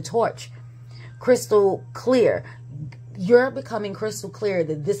given you the torch. Crystal clear. You're becoming crystal clear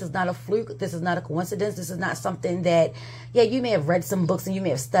that this is not a fluke. This is not a coincidence. This is not something that, yeah, you may have read some books and you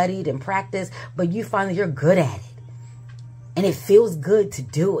may have studied and practiced, but you find that you're good at it. And it feels good to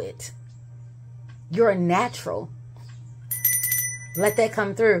do it. You're a natural. Let that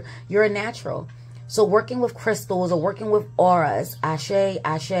come through. You're a natural. So working with crystals or working with auras, ashe,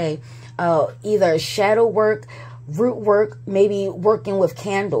 either shadow work Root work, maybe working with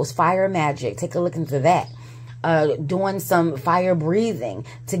candles, fire magic. Take a look into that. Doing some fire breathing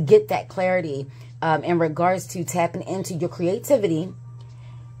to get that clarity in regards to tapping into your creativity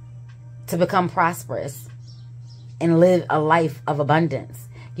to become prosperous and live a life of abundance.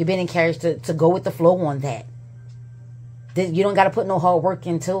 You're being encouraged to go with the flow on that. You don't got to put no hard work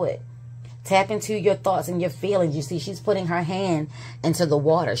into it. Tap into your thoughts and your feelings. You see, she's putting her hand into the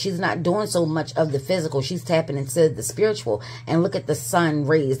water. She's not doing so much of the physical. She's tapping into the spiritual. And look at the sun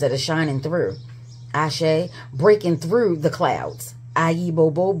rays that are shining through. Ashe, breaking through the clouds. Ayi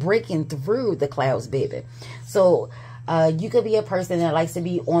Bobo, breaking through the clouds, baby. So you could be a person that likes to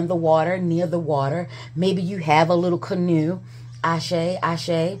be on the water, near the water. Maybe you have a little canoe. Ashe,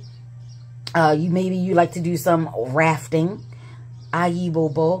 ashe. Maybe you like to do some rafting. Ayi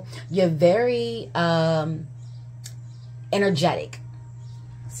Bobo. You're very energetic.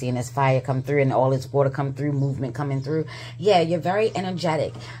 Seeing this fire come through and all this water come through, movement coming through. Yeah, you're very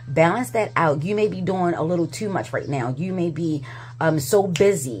energetic. Balance that out. You may be doing a little too much right now. You may be so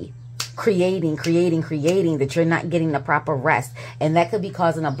busy creating that you're not getting the proper rest. And that could be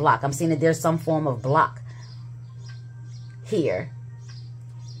causing a block. I'm seeing that there's some form of block here.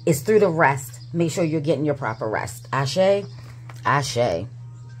 It's through the rest. Make sure you're getting your proper rest. Ashe. Ashe.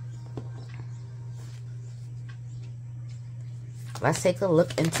 Let's take a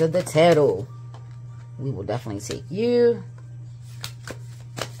look into the tarot. We will definitely take you.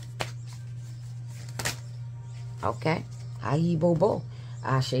 Okay. Ayi Bobo.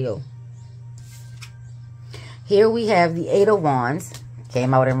 Asheo. Here we have the Eight of Wands.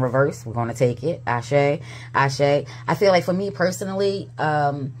 Came out in reverse. We're going to take it. Ashe. Ashe. I feel like for me personally,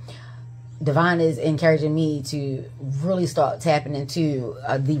 Divine is encouraging me to really start tapping into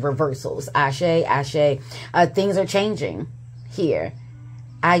the reversals. Ashe, ashe. Things are changing here.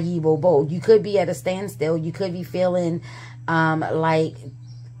 Ayi Bobo. You could be at a standstill. You could be feeling like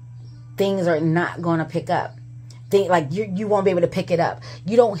things are not going to pick up. Like you won't be able to pick it up.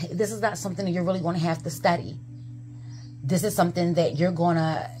 This is not something that you're really going to have to study. This is something that you're going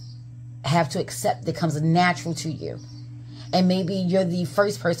to have to accept that comes natural to you. And maybe you're the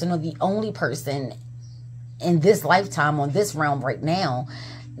first person or the only person in this lifetime, on this realm right now,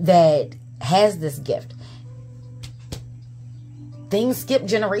 that has this gift. Things skip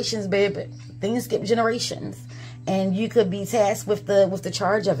generations, baby. Things skip generations. And you could be tasked with the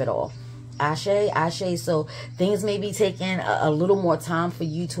charge of it all. Ashe, ashe. So things may be taking a little more time for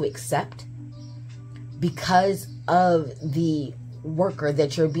you to accept because of the worker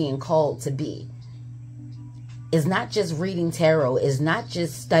that you're being called to be. It's not just reading tarot. It's not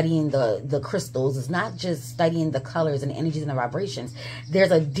just studying the crystals. It's not just studying the colors and the energies and the vibrations.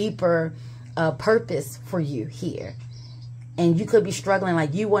 There's a deeper purpose for you here. And you could be struggling,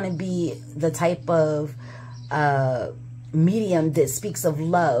 like you want to be the type of medium that speaks of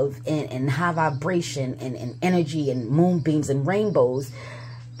love and high vibration and energy and moonbeams and rainbows.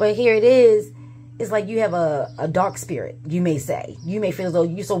 But here it is. It's like you have a dark spirit, you may say. You may feel as though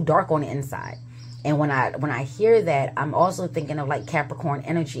you're so dark on the inside. And when I hear that, I'm also thinking of like Capricorn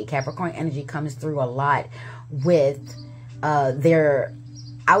energy. Capricorn energy comes through a lot with their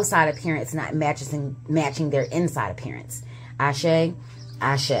outside appearance not matching their inside appearance. Ashe,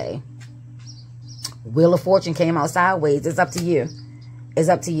 ashe. Wheel of Fortune came out sideways. It's up to you. It's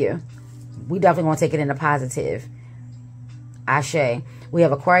up to you. We definitely want to take it in the positive. Ashe. We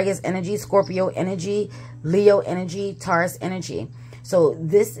have Aquarius energy, Scorpio energy, Leo energy, Taurus energy. So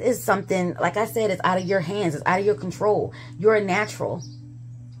this is something, like I said, it's out of your hands. It's out of your control. You're a natural.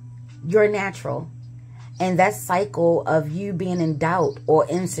 You're a natural. And that cycle of you being in doubt or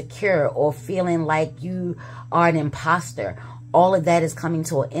insecure or feeling like you are an imposter, all of that is coming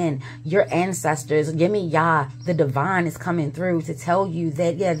to an end. Your ancestors, Yemi Yah, the divine, is coming through to tell you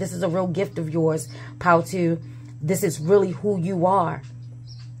that, yeah, this is a real gift of yours, Pautu. This is really who you are.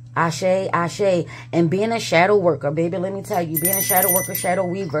 Ashe, ashe. And being a shadow worker, baby, let me tell you, being a shadow worker, shadow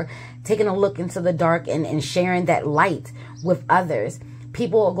weaver, taking a look into the dark and sharing that light with others.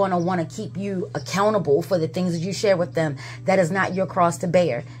 People are going to want to keep you accountable for the things that you share with them. That is not your cross to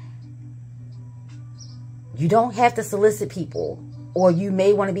bear. You don't have to solicit people, or you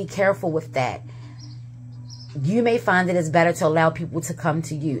may want to be careful with that. You may find that it's better to allow people to come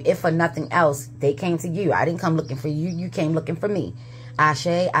to you. If for nothing else, they came to you. I didn't come looking for you. You came looking for me. Ashe,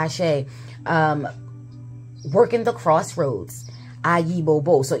 ashe. Working the crossroads. Ayi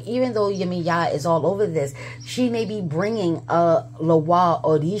Bobo. So even though Yemi Yah is all over this, she may be bringing a Loa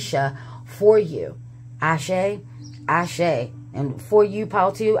Orisha for you. Ashe, ashe. And for you,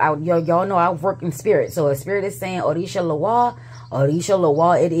 Pautu, y'all know I work in spirit. So if spirit is saying Orisha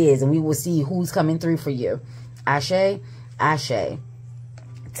Loa it is. And we will see who's coming through for you. Ashe, Ashe.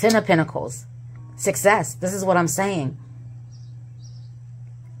 10 of Pentacles. Success. This is what I'm saying.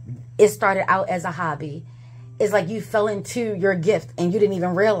 It started out as a hobby. It's like you fell into your gift and you didn't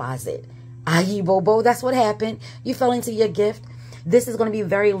even realize it. Ayi Bobo, that's what happened. You fell into your gift. This is going to be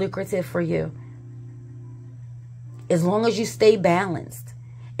very lucrative for you. As long as you stay balanced.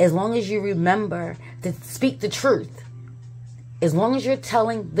 As long as you remember to speak the truth. As long as you're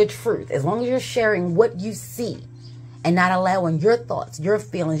telling the truth. As long as you're sharing what you see. And not allowing your thoughts, your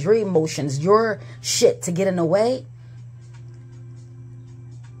feelings, your emotions, your shit to get in the way.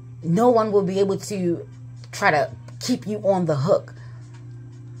 No one will be able to try to keep you on the hook.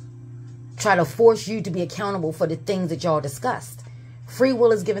 Try to force you to be accountable for the things that y'all discussed. Free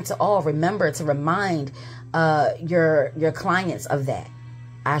will is given to all. Remember to remind your clients of that.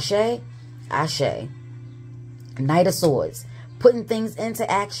 Ashe, Ashe. Knight of Swords. Putting things into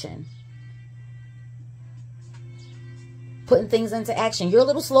action. Putting things into action. You're a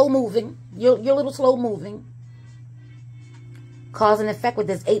little slow moving. You're a little slow moving. Cause and effect with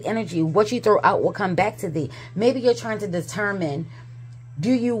this 8 energy. What you throw out will come back to thee. Maybe you're trying to determine,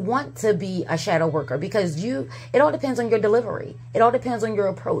 do you want to be a shadow worker? Because it all depends on your delivery. It all depends on your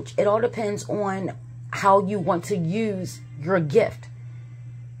approach. It all depends on how you want to use your gift.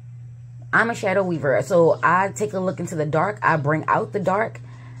 I'm a shadow weaver. So I take a look into the dark. I bring out the dark.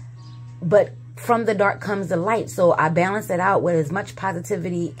 But from the dark comes the light. So I balance it out with as much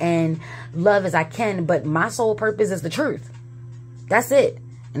positivity and love as I can. But my sole purpose is the truth. That's it.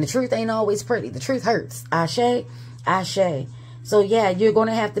 And the truth ain't always pretty. The truth hurts. Ashe, Ashe. So yeah, you're going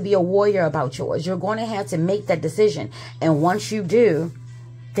to have to be a warrior about yours. You're going to have to make that decision. And once you do,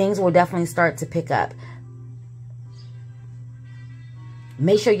 things will definitely start to pick up.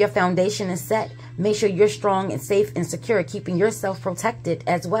 Make sure your foundation is set. Make sure you're strong and safe and secure, keeping yourself protected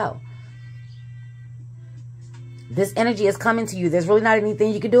as well. This energy is coming to you. There's really not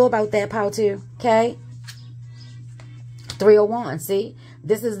anything you can do about that, Power 2. Okay? 3 of Wands. See?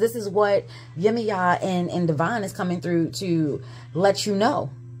 This is what Yemiya and Divine is coming through to let you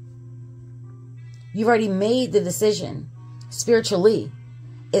know. You've already made the decision spiritually.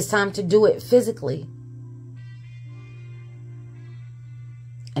 It's time to do it physically.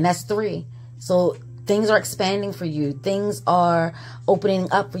 And that's 3. So things are expanding for you. Things are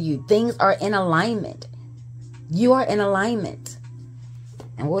opening up for you. Things are in alignment. You are in alignment.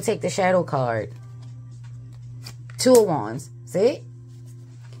 And we'll take the shadow card. 2 of Wands. See?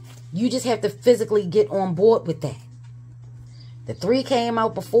 You just have to physically get on board with that. The 3 came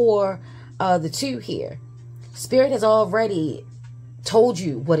out before the 2 here. Spirit has already told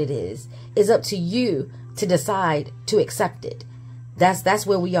you what it is. It's up to you to decide to accept it. That's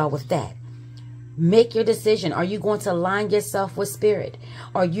where we are with that. Make your decision. Are you going to align yourself with Spirit?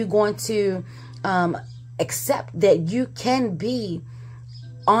 Are you going to accept that you can be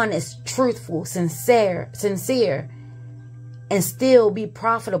honest, truthful, sincere, and still be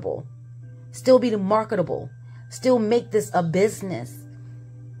profitable, still be marketable, still make this a business?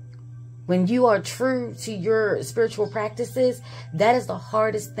 When you are true to your spiritual practices, that is the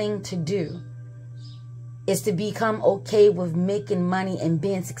hardest thing to do, is to become okay with making money and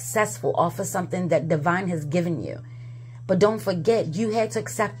being successful off of something that Divine has given you. But don't forget, you have to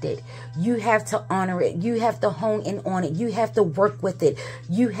accept it. You have to honor it. You have to hone in on it. You have to work with it.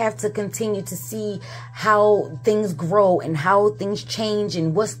 You have to continue to see how things grow and how things change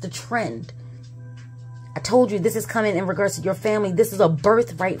and what's the trend. I told you this is coming in regards to your family. This is a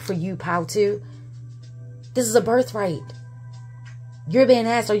birthright for you, Pow 2. This is a birthright. You're being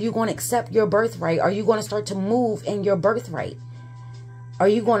asked, are you going to accept your birthright? Are you going to start to move in your birthright? Are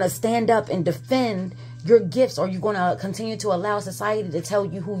you going to stand up and defend your gifts? Or are you going to continue to allow society to tell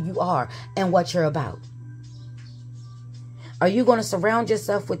you who you are and what you're about? Are you going to surround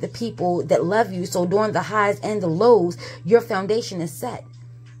yourself with the people that love you, so during the highs and the lows, your foundation is set?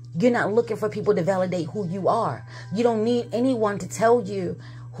 You're not looking for people to validate who you are. You don't need anyone to tell you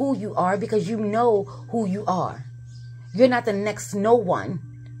who you are, because you know who you are. You're not the next no one.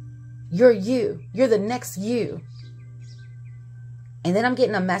 You're you. You're the next you. And then I'm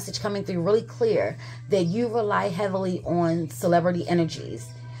getting a message coming through really clear that you rely heavily on celebrity energies.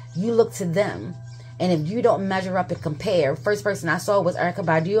 You look to them. And if you don't measure up and compare, first person I saw was Erykah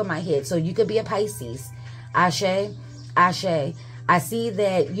Badu in my head. So you could be a Pisces. Ashe, Ashe. I see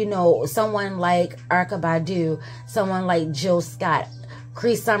that, you know, someone like Erykah Badu, someone like Jill Scott,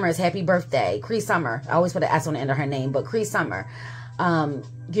 Cree Summers, happy birthday. Cree Summer. I always put an S on the end of her name, but Cree Summer.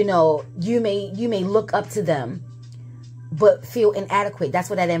 You know, you may look up to them, but feel inadequate. That's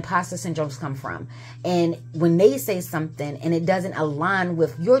where that imposter syndrome comes from. And when they say something and it doesn't align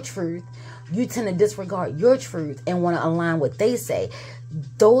with your truth, You tend to disregard your truth and want to align what they say.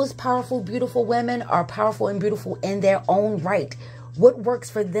 Those powerful, beautiful women are powerful and beautiful in their own right. What works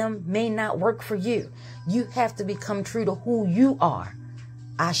for them may not work for you. You have to become true to who you are.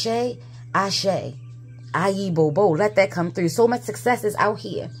 Ashe, ashe, aye, bobo. Let that come through. So much success is out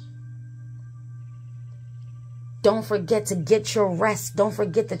here. Don't forget to get your rest. Don't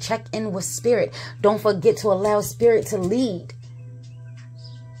forget to check in with spirit. Don't forget to allow spirit to lead.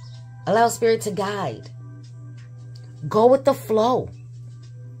 Allow spirit to guide. Go with the flow.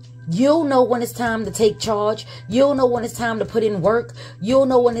 You'll know when it's time to take charge. You'll know when it's time to put in work. You'll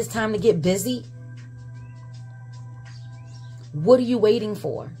know when it's time to get busy. What are you waiting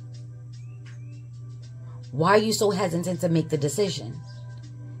for? Why are you so hesitant to make the decision?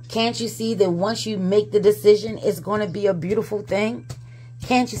 Can't you see that once you make the decision, it's going to be a beautiful thing?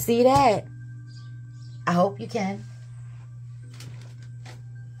 Can't you see that? I hope you can.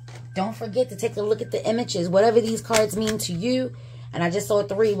 Don't forget to take a look at the images, whatever these cards mean to you. And I just saw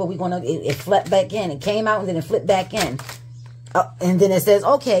 3, but we're going to, it flipped back in. It came out and then it flipped back in. And then it says,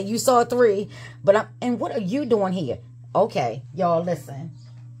 okay, you saw 3, but and what are you doing here? Okay, y'all listen.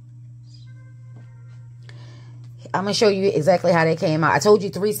 I'm going to show you exactly how they came out. I told you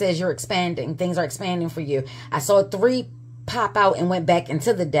 3 says you're expanding. Things are expanding for you. I saw 3 pop out and went back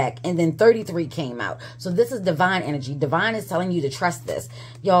into the deck, and then 33 came out. So this is divine energy. Divine is telling you to trust this.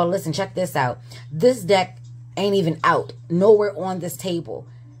 Y'all listen, check this out. This deck ain't even out. Nowhere on this table.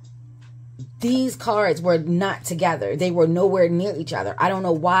 These cards were not together. They were nowhere near each other. I don't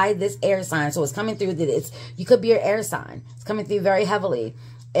know why this air sign. So it's coming through that you could be an air sign. It's coming through very heavily.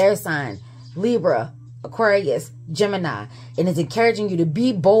 Air sign, Libra, Aquarius, Gemini, and it's encouraging you to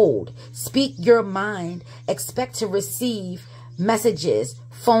be bold, speak your mind, expect to receive messages,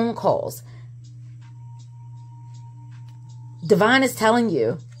 phone calls. Divine is telling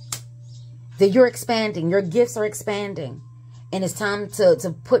you that you're expanding, your gifts are expanding, and it's time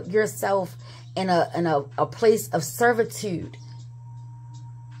to put yourself in a place of servitude,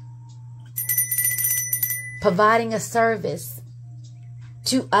 providing a service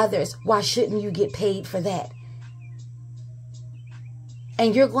to others. Why shouldn't you get paid for that?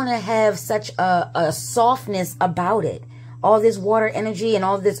 And you're going to have such a softness about it. All this water energy and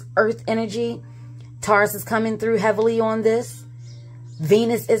all this earth energy. Taurus is coming through heavily on this.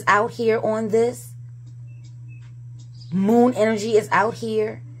 Venus is out here on this. Moon energy is out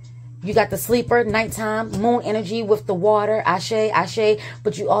here. You got the sleeper, nighttime, moon energy with the water, ashe, ashe,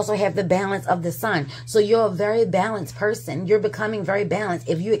 but you also have the balance of the sun. So you're a very balanced person. You're becoming very balanced.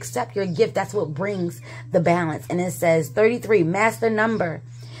 If you accept your gift, that's what brings the balance. And it says 33, master number.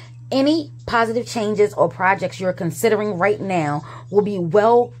 Any positive changes or projects you're considering right now will be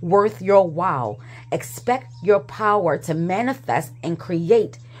well worth your while. Expect your power to manifest and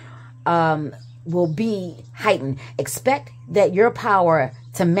create will be heightened. Expect that your power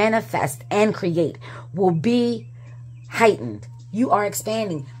to manifest and create will be heightened. You are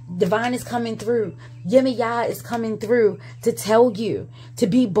expanding. Divine is coming through. Yemiya is coming through to tell you to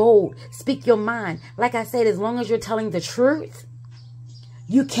be bold. Speak your mind. Like I said, as long as you're telling the truth,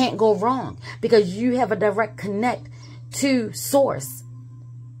 you can't go wrong because you have a direct connect to source.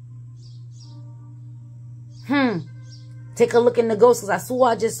 Take a look in the ghosts, because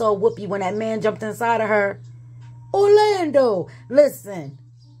I just saw Whoopi when that man jumped inside of her. Orlando, listen,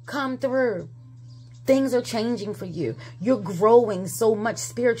 come through. Things are changing for you. You're growing so much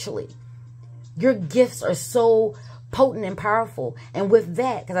spiritually. Your gifts are so potent and powerful. And with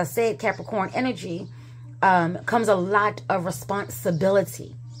that, because I said Capricorn energy, comes a lot of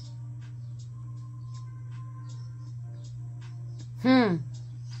responsibility.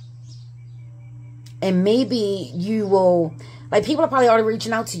 And maybe you will, like, people are probably already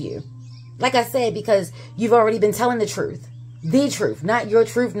reaching out to you. Like I said, because you've already been telling the truth. The truth. Not your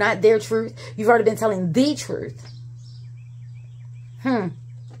truth, not their truth. You've already been telling the truth.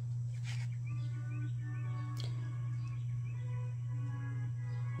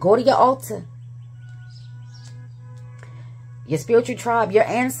 Go to your altar. Your spiritual tribe, your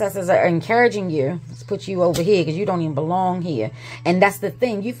ancestors are encouraging you. Let's put you over here because you don't even belong here. And that's the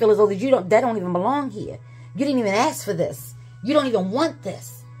thing. You feel as though that that don't even belong here. You didn't even ask for this. You don't even want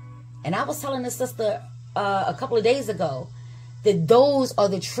this. And I was telling this sister a couple of days ago that those are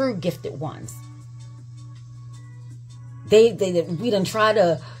the true gifted ones. We done try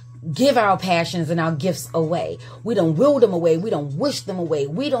to give our passions and our gifts away. We don't will them away. We don't wish them away.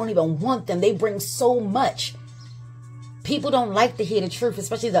 We don't even want them. They bring so much. People don't like to hear the truth,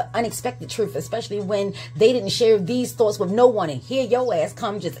 especially the unexpected truth, especially when they didn't share these thoughts with no one. And here your ass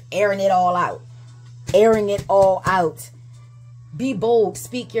come just airing it all out. Airing it all out. Be bold.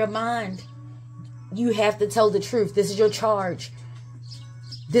 Speak your mind. you have to tell the truth. This is your charge.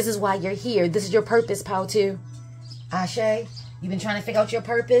 This is why you're here. This is your purpose, Pautu. Ashe, you've been trying to figure out your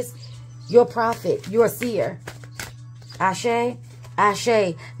purpose. You're a prophet. You're a seer. Ashe,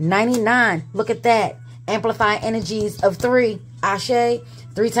 Ashe. 99. Look at that. Amplify energies of 3. Ashe.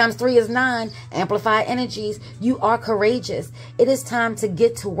 3 times 3 is 9. Amplify energies. You are courageous. It is time to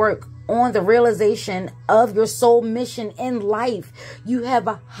get to work on the realization of your soul mission in life. You have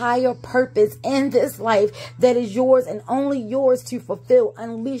a higher purpose in this life that is yours and only yours to fulfill.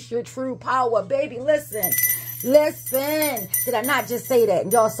 Unleash your true power. Baby, listen. Listen. Did I not just say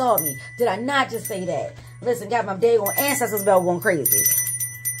that? Y'all saw me. Did I not just say that? Listen, got my day on ancestors bell going crazy.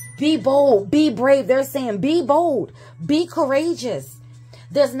 Be bold. Be brave. They're saying be bold. Be courageous.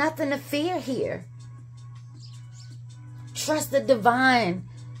 There's nothing to fear here. Trust the divine.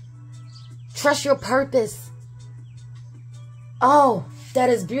 Trust your purpose. Oh, that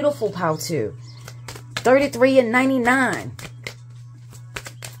is beautiful, Pautu. 33 and 99.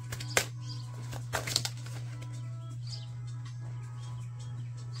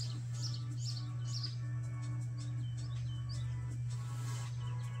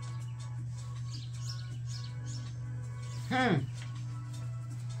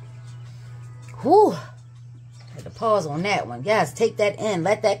 Whew. Had to pause on that one. Yes, take that in.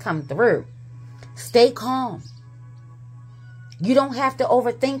 Let that come through. Stay calm. You don't have to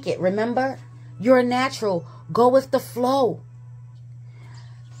overthink it. Remember, you're a natural. Go with the flow.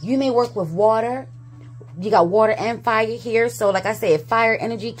 You may work with water. You got water and fire here. So like I said, fire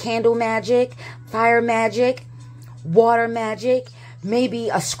energy, candle magic, fire magic, water magic, maybe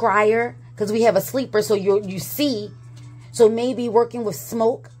a scryer, because we have a sleeper, so you see. So maybe working with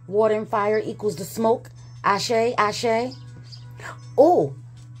smoke, water and fire equals the smoke. Ashe, ashe. Oh,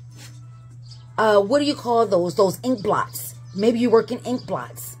 what do you call those? Those ink blots. Maybe you work in ink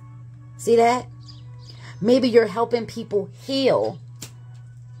blots. See that? Maybe you're helping people heal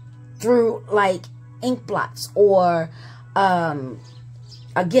through like ink blots or,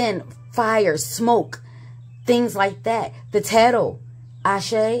 again, fire, smoke, things like that. The tarot,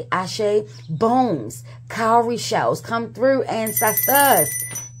 ashe, ashe, bones, cowrie shells come through, ancestors.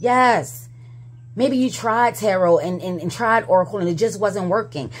 Yes. Maybe you tried tarot and tried oracle and it just wasn't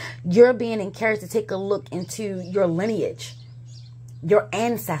working. You're being encouraged to take a look into your lineage, your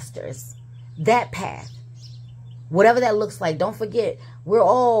ancestors, that path. Whatever that looks like, don't forget, we're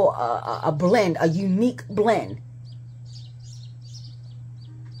all a blend, a unique blend.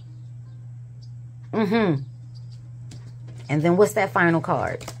 And then what's that final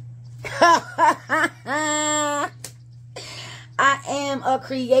card? I am a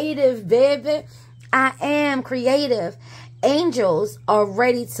creative, baby. I am creative. Angels are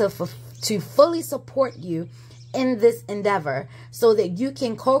ready to fully support you in this endeavor so that you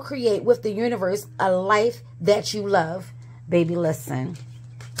can co-create with the universe a life that you love. Baby, listen.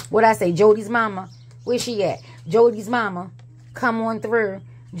 What I say, Jody's mama? Where she at? Jody's mama. Come on through,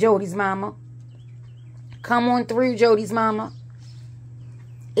 Jody's mama. Come on through, Jody's mama.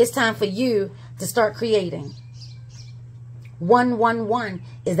 It's time for you to start creating. 111.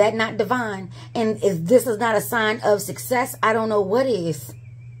 Is that not divine? And if this is not a sign of success, I don't know what is.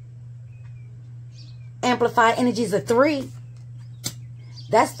 Amplified energies of 3.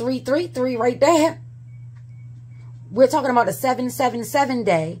 That's 333 right there. We're talking about a 777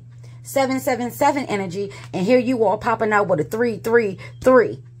 day. 777 energy. And here you are popping out with a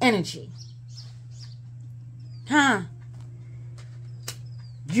 333 energy. Huh?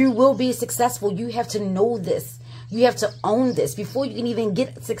 You will be successful. You have to know this. You have to own this. Before you can even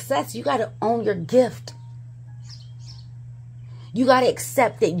get success, you got to own your gift. You got to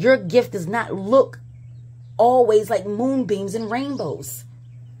accept that your gift does not look always like moonbeams and rainbows.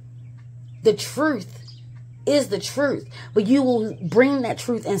 The truth is the truth, but you will bring that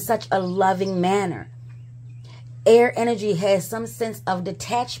truth in such a loving manner. Air energy has some sense of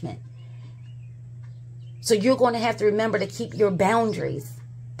detachment. So you're going to have to remember to keep your boundaries,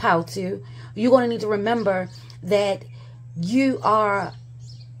 Pautu. You're going to need to remember that you are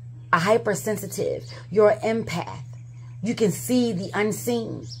a hypersensitive. You're an empath. You can see the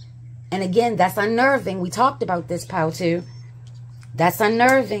unseen. And again, that's unnerving. We talked about this, Pautu. That's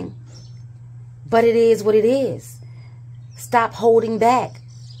unnerving. But it is what it is. Stop holding back.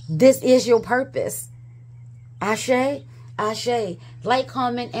 This is your purpose. Ashe, ashe. Like,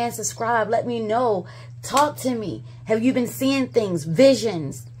 comment, and subscribe. Let me know. Talk to me. Have you been seeing things,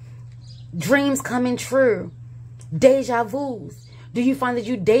 visions, dreams coming true? Deja vus. Do you find that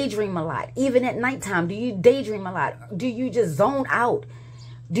you daydream a lot? Even at nighttime, do you daydream a lot? Do you just zone out?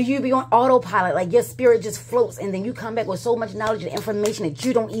 Do you be on autopilot, like your spirit just floats and then you come back with so much knowledge and information that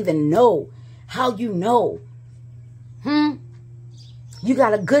you don't even know How you know? You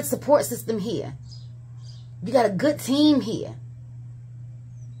got a good support system here. You got a good team here.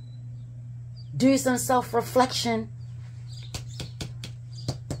 Do some self-reflection.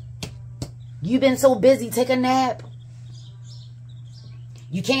 You've been so busy, take a nap.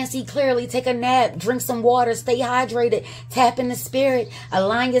 You can't see clearly, take a nap, drink some water, stay hydrated, tap in the spirit,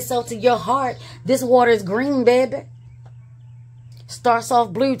 align yourself to your heart. This water is green, baby. Starts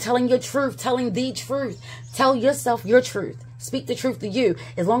off blue, telling your truth, telling the truth. Tell yourself your truth. Speak the truth to you.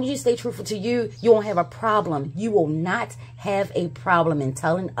 As long as you stay truthful to you, you won't have a problem. You will not have a problem in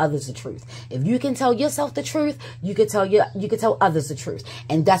telling others the truth. If you can tell yourself the truth, you can tell others the truth.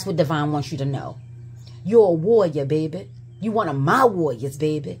 And that's what divine wants you to know. You're a warrior, baby. You one of my warriors,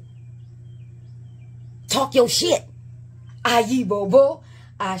 baby. Talk your shit. Aye, bobo.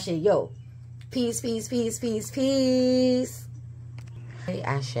 Ashe, yo. Peace, peace, peace, peace, peace. Hey,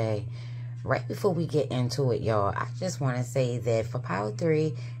 Ashe. Right before we get into it, y'all, I just want to say that for Power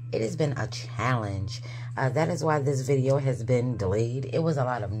 3, it has been a challenge. That is why this video has been delayed. It was a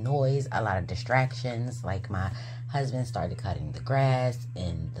lot of noise, a lot of distractions. Like my husband started cutting the grass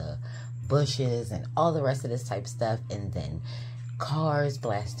and the bushes and all the rest of this type stuff. And then cars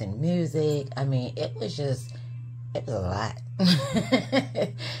blasting music. I mean, it was a lot.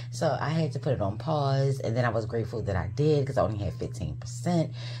 So I had to put it on pause, and then I was grateful that I did because I only had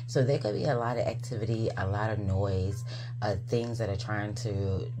 15%. So there could be a lot of activity, a lot of noise, things that are trying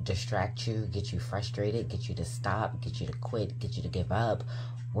to distract you, get you frustrated, get you to stop, get you to quit, get you to give up.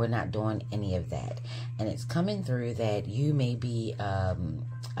 We're not doing any of that. And it's coming through that you may be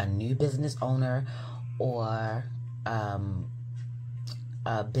a new business owner or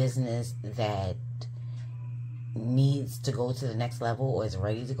a business that needs to go to the next level or is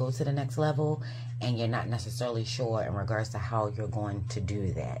ready to go to the next level, and you're not necessarily sure in regards to how you're going to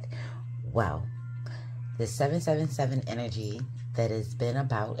do that. Well, the 777 energy that has been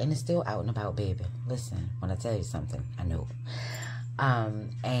about and is still out and about, baby. Listen, when I tell you something, I know.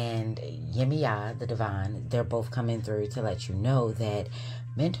 And Yemiya, the divine, they're both coming through to let you know that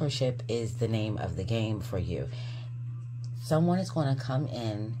mentorship is the name of the game for you. Someone is going to come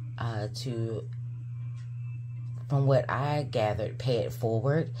in to, from what I gathered, pay it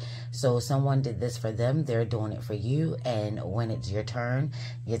forward. So someone did this for them, they're doing it for you, and when it's your turn,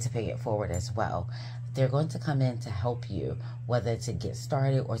 you get to pay it forward as well. They're going to come in to help you, whether to get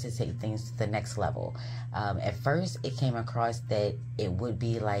started or to take things to the next level. At first, it came across that it would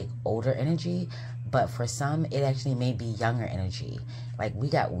be like older energy, but for some, it actually may be younger energy. Like, we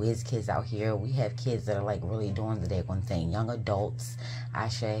got whiz kids out here. We have kids that are like really doing the daggone thing. Young adults,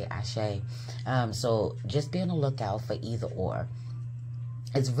 ashe, ashe. So just be on the lookout for either or.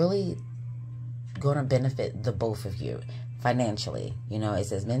 It's really going to benefit the both of you financially. You know, it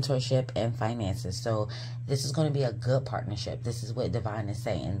says mentorship and finances. So this is going to be a good partnership. This is what divine is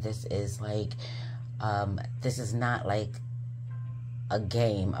saying. This is like, this is not like a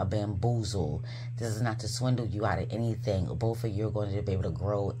game, a bamboozle. This is not to swindle you out of anything. Both of you are going to be able to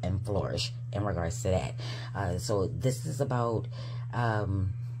grow and flourish in regards to that. So this is about,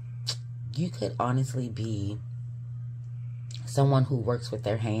 you could honestly be someone who works with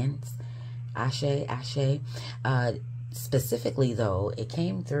their hands. Ashe, ashe. Specifically though, it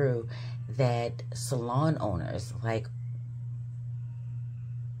came through that salon owners like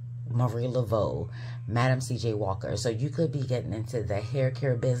Marie Laveau, Madam C.J. Walker. So you could be getting into the hair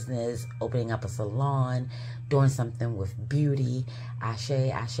care business, opening up a salon, doing something with beauty. Ashe,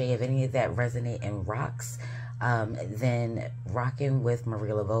 ashe. If any of that resonate and rocks, then rocking with Marie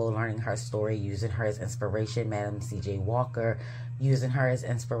Laveau, learning her story, using her as inspiration. Madam C.J. Walker, using her as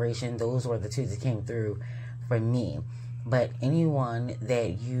inspiration. Those were the two that came through for me. But anyone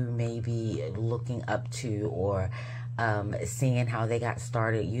that you may be looking up to or seeing how they got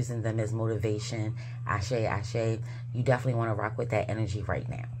started, using them as motivation, ashe, ashe, you definitely want to rock with that energy right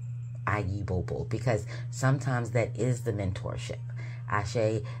now, i.e. Bobo, because sometimes that is the mentorship.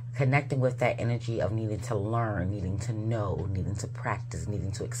 Ashe, connecting with that energy of needing to learn, needing to know, needing to practice,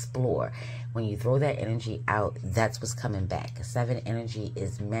 needing to explore. When you throw that energy out, that's what's coming back. 7 energy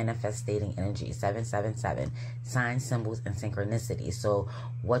is manifesting energy. 777, signs, symbols, and synchronicity. So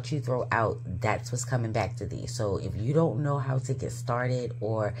what you throw out, that's what's coming back to thee. So if you don't know how to get started,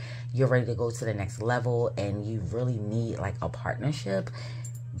 or you're ready to go to the next level and you really need like a partnership,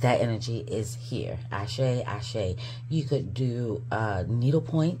 that energy is here. Ashe, ashe. You could do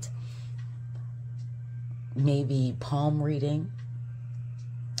needlepoint, maybe palm reading.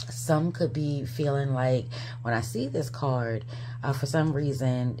 Some could be feeling like, when I see this card, for some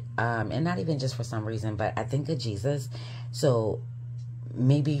reason, and not even just for some reason, but I think of Jesus. So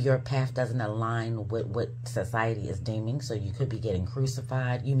maybe your path doesn't align with what society is deeming. So you could be getting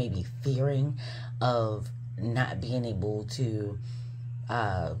crucified. You may be fearing of not being able to,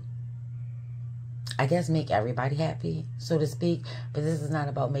 I guess, make everybody happy, so to speak. But this is not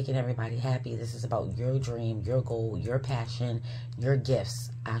about making everybody happy. This is about your dream, your goal, your passion, your gifts.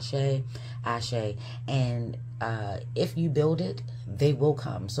 Ashe, ashe. And if you build it, they will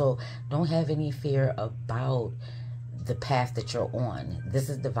come. So don't have any fear about the path that you're on. This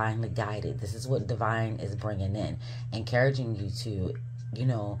is divinely guided. This is what divine is bringing in, encouraging you to, you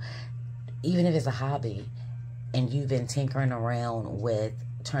know, even if it's a hobby and you've been tinkering around with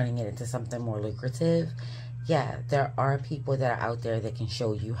turning it into something more lucrative, yeah, there are people that are out there that can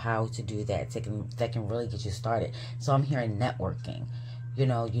show you how to do that, that can really get you started. So I'm hearing networking. You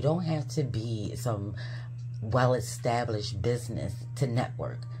know, you don't have to be some well-established business to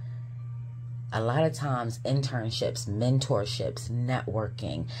network. A lot of times, internships, mentorships,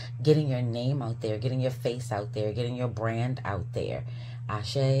 networking, getting your name out there, getting your face out there, getting your brand out there.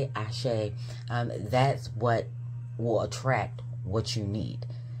 Ashe, ashe. That's what will attract what you need.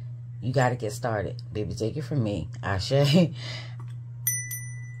 You got to get started. Baby, take it from me. Ashe.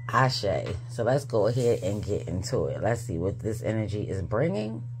 Ashe. So let's go ahead and get into it. Let's see what this energy is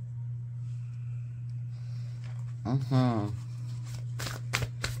bringing.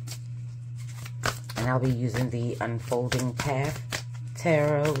 And I'll be using the Unfolding Path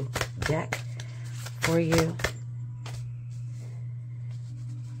Tarot deck for you.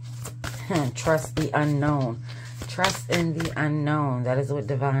 Trust the unknown. Trust in the unknown. That is what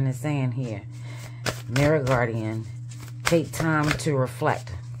Divine is saying here. Mirror Guardian. Take time to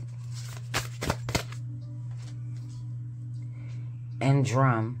reflect. And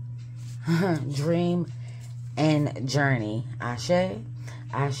drum. Dream and journey. Ashe.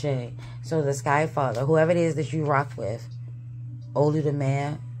 Ashe. So the Sky Father, whoever it is that you rock with, Olu the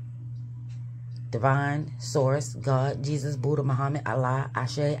Man, Divine, Source, God, Jesus, Buddha, Muhammad, Allah,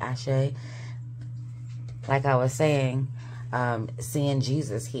 Ashe, Ashe. Like I was saying, seeing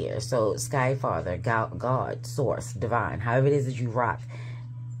Jesus here. So Sky Father, God, Source, Divine, however it is that you rock.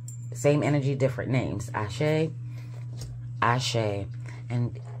 Same energy, different names. Ashe, Ashe.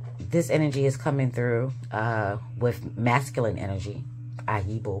 And this energy is coming through with masculine energy.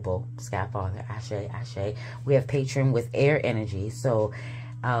 Ahi Bobo, Sky Father, Ashe, Ashe. We have Patron with air energy. So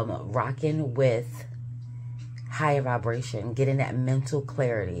rocking with higher vibration, getting that mental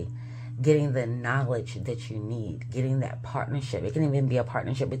clarity, getting the knowledge that you need, getting that partnership. It can even be a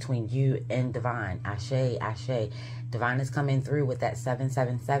partnership between you and Divine. Ashe, Ashe. Divine is coming through with that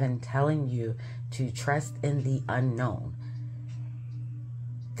 777, telling you to trust in the unknown.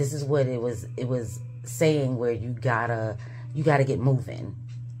 This is what it was saying, where you gotta get moving.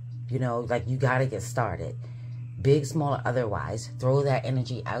 You know, like you gotta get started. Big, small, or otherwise. Throw that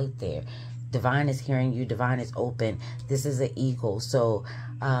energy out there. Divine is hearing you. Divine is open. This is an eagle. So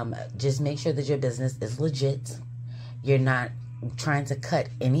just make sure that your business is legit. You're not trying to cut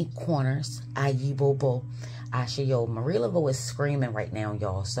any corners. Ayi Bobo. Ashayo. Marie Laveau is screaming right now,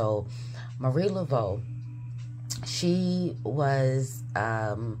 y'all. So Marie Laveau, she was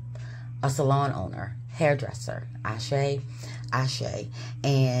a salon owner, hairdresser. Ashe, Ashe.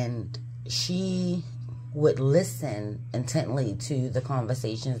 And she would listen intently to the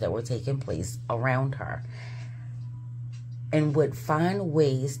conversations that were taking place around her, and would find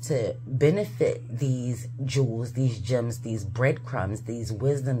ways to benefit these jewels, these gems, these breadcrumbs, these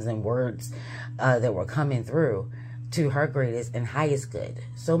wisdoms and words that were coming through to her greatest and highest good.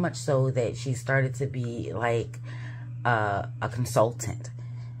 So much so that she started to be like a consultant,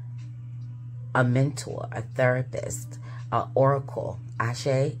 a mentor, a therapist, oracle.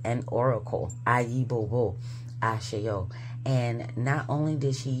 Ashe and oracle. Ayi Bobo. Asheo. And not only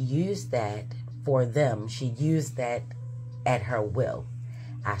did she use that for them, she used that at her will.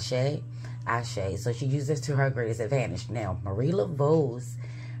 Ashe, Ashe. So she used this to her greatest advantage. Now, Marie Laveau's,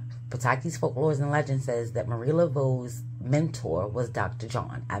 Pataki's Folklores and Legends says that Marie Laveau's mentor was Dr.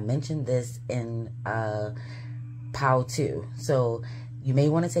 John. I mentioned this in POW 2. So you may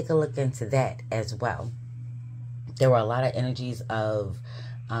want to take a look into that as well. There were a lot of energies of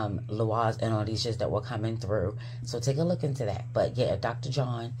Loas and Orishas that were coming through. So take a look into that. But yeah, Dr.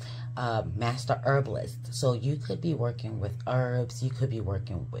 John, master herbalist. So you could be working with herbs. You could be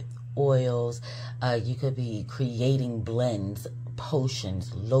working with oils. You could be creating blends,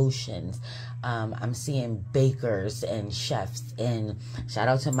 potions, lotions. I'm seeing bakers and chefs. And shout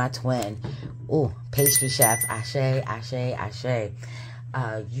out to my twin. Ooh, pastry chef. Ashe, Ashe, Ashe.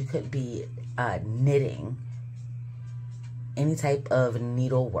 You could be knitting. Any type of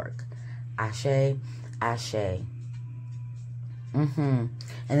needlework. Ashe, Ashe. And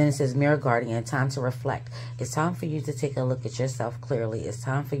then it says, Mirror Guardian, time to reflect. It's time for you to take a look at yourself clearly. It's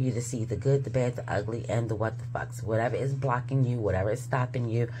time for you to see the good, the bad, the ugly, and the what the fucks. Whatever is blocking you, whatever is stopping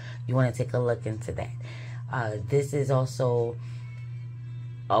you, you want to take a look into that. This is also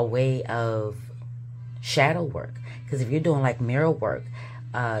a way of shadow work. Because if you're doing like mirror work,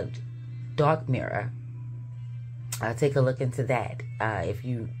 dark mirror, take a look into that. If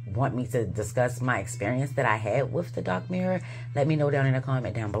you want me to discuss my experience that I had with the dark mirror, let me know down in the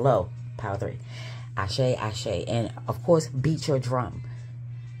comment down below. Power 3. Ashe, ashe. And of course, beat your drum.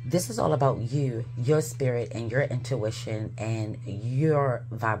 This is all about you, your spirit, and your intuition, and your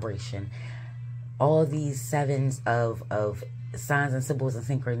vibration. All these sevens of signs and symbols and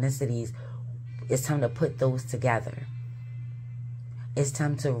synchronicities, it's time to put those together. It's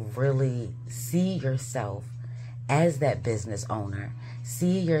time to really see yourself as that business owner.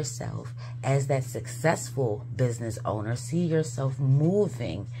 See yourself as that successful business owner. See yourself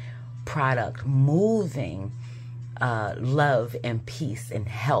moving product, moving love and peace and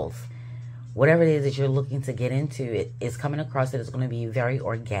health. Whatever it is that you're looking to get into, it's coming across that it's going to be very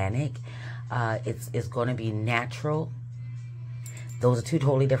organic. It's going to be natural. Those are two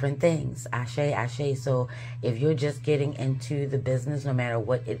totally different things. Ashe, ashe. So if you're just getting into the business, no matter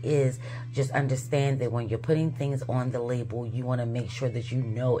what it is, just understand that when you're putting things on the label, you want to make sure that you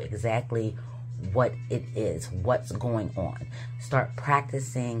know exactly what it is, what's going on. Start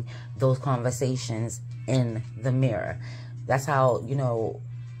practicing those conversations in the mirror. That's how, you know,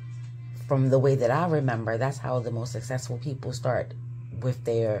 from the way that I remember, that's how the most successful people start with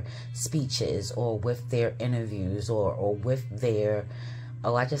their speeches or with their interviews or with their,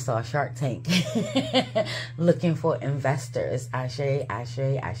 oh, I just saw a Shark Tank looking for investors. Ashe, ashe,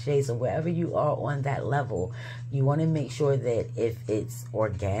 ashe. So wherever you are on that level, you want to make sure that if it's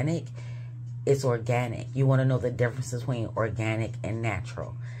organic, it's organic. You want to know the difference between organic and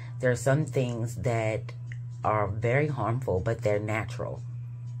natural. There are some things that are very harmful, but they're natural.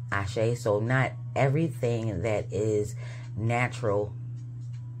 Ashe. So not everything that is natural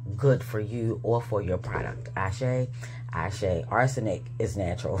good for you or for your product. Ashe, ashe. Arsenic is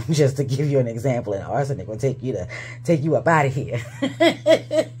natural. Just to give you an example, and arsenic will take you up out of here.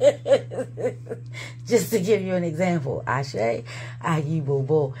 Just to give you an example. Ashe, ayi bo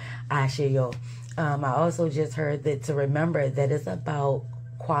bo, ashe yo. I also just heard that to remember that it's about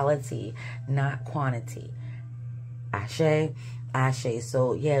quality, not quantity. Ashe, ashe.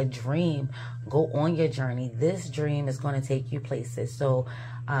 So yeah, dream. Go on your journey. This dream is going to take you places. So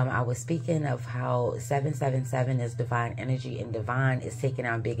I was speaking of how 777 is divine energy, and divine is taking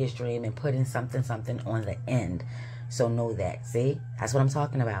our biggest dream and putting something on the end. So know that. See, that's what I'm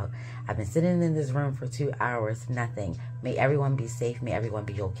talking about. I've been sitting in this room for 2 hours, nothing. May everyone be safe. May everyone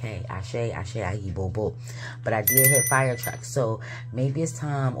be okay. Ashe, ashe, ayi, bo, bo. But I did hit fire trucks. So maybe it's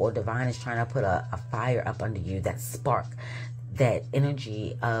time, or divine is trying to put a fire up under you, that spark, that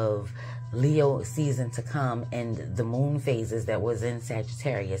energy of Leo season to come and the moon phases that was in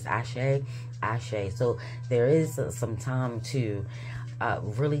Sagittarius. Ashe, ashe. So there is some time to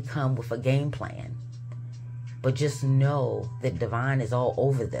really come with a game plan. But just know that divine is all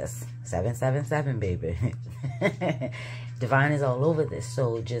over this. 777, baby. Divine is all over this.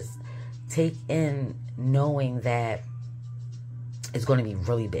 So just take in knowing that it's going to be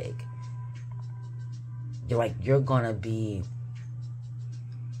really big. You're going to be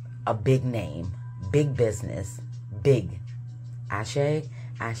a big name, big business, big. Ashe,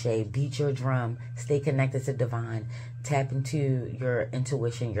 ashe. Beat your drum. Stay connected to divine. Tap into your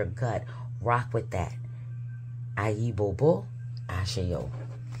intuition, your gut. Rock with that. Ayi bobo, ashe yo.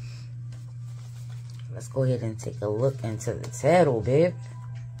 Let's go ahead and take a look into the tarot, babe.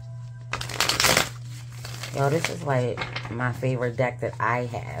 Yo, this is like my favorite deck that I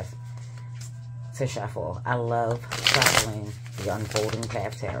have to shuffle. I love shuffling the Unfolding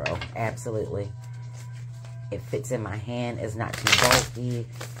Path Tarot. Absolutely. It fits in my hand. It's not too bulky.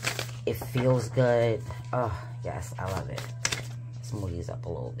 It feels good. Oh, yes, I love it. Let's move these up a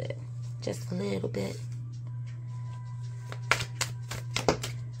little bit. Just a little bit.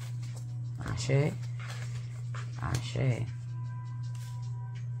 Ashe. Ashe.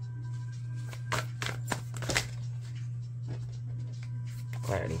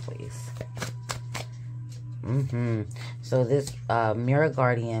 Clarity, please. So this Mirror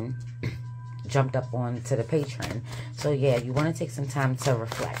Guardian jumped up onto the patron. So yeah, you want to take some time to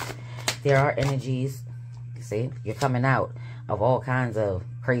reflect. There are energies. See, you're coming out of all kinds of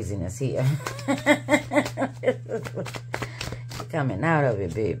craziness here. You're coming out of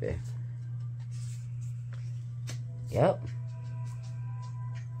it, baby. Yep.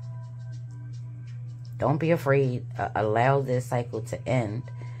 Don't be afraid. Allow this cycle to end.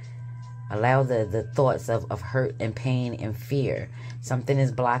 Allow the thoughts of hurt and pain and fear. Something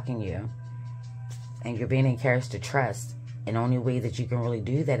is blocking you. And you're being encouraged to trust. And the only way that you can really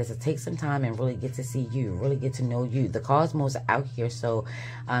do that is to take some time and really get to see you. Really get to know you. The cosmos are out here. So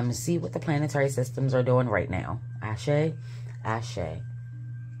see what the planetary systems are doing right now. Ashe. Ashe.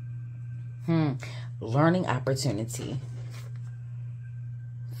 Learning opportunity.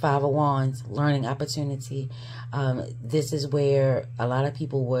 Five of Wands, learning opportunity. This is where a lot of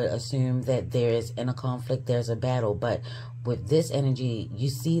people would assume that there's in a conflict, there's a battle. But with this energy, you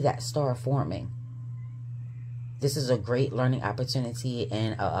see that star forming. This is a great learning opportunity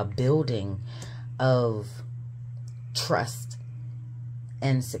and a building of trust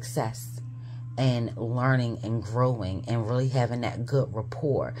and success and learning and growing and really having that good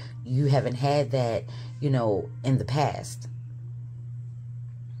rapport. You haven't had that, you know, in the past.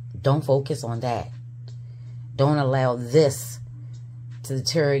 Don't focus on that. Don't allow this to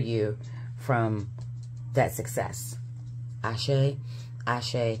deter you from that success. Ashe,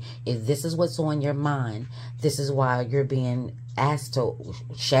 Ashe. If this is what's on your mind, this is why you're being asked to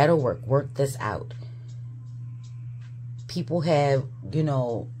shadow work this out. People have, you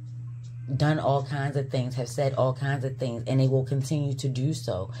know, done all kinds of things, have said all kinds of things, and they will continue to do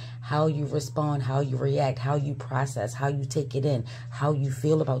so. How you respond, how you react, how you process, how you take it in, how you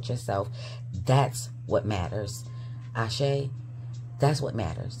feel about yourself, that's what matters. Ashe, that's what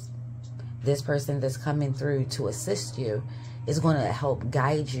matters. This person that's coming through to assist you is going to help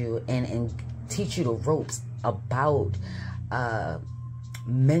guide you and teach you the ropes about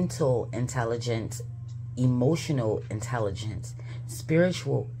mental intelligence, emotional intelligence,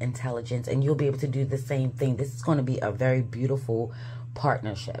 spiritual intelligence, and you'll be able to do the same thing. This is going to be a very beautiful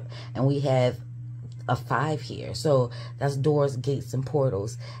partnership. And we have a 5 here. So that's doors, gates, and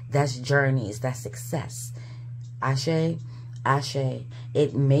portals. That's journeys. That's success. Ashe, Ashe.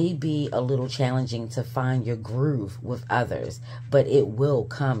 It may be a little challenging to find your groove with others, but it will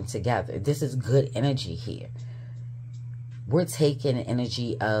come together. This is good energy here. We're taking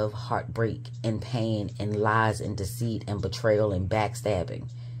energy of heartbreak and pain and lies and deceit and betrayal and backstabbing.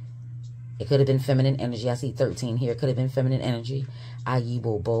 It could have been feminine energy. I see 13 here. It could have been feminine energy. Ayi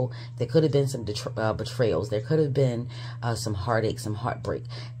Bobo. There could have been some betrayals. There could have been some heartache, some heartbreak.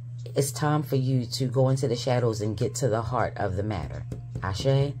 It's time for you to go into the shadows and get to the heart of the matter.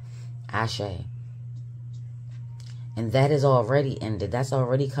 Ashe, Ashe. And that is already ended. That's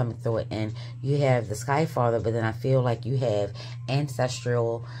already coming through it. And you have the Sky Father, but then I feel like you have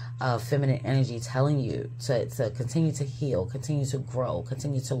ancestral feminine energy telling you to continue to heal, continue to grow,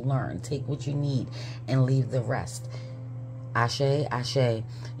 continue to learn, take what you need and leave the rest. Ashe, Ashe.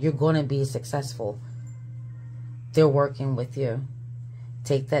 You're going to be successful. They're working with you.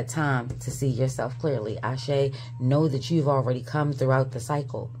 Take that time to see yourself clearly. Ashe, know that you've already come throughout the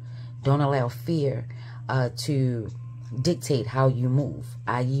cycle. Don't allow fear to dictate how you move.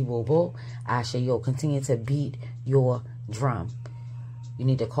 Ayi Bobo, Ashe, yo, continue to beat your drum. You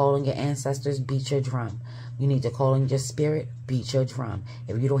need to call on your ancestors, beat your drum. You need to call on your spirit, beat your drum.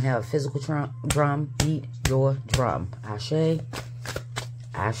 If you don't have a physical drum, beat your drum. Ashe,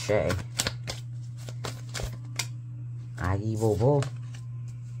 Ashe. Ayi Bobo.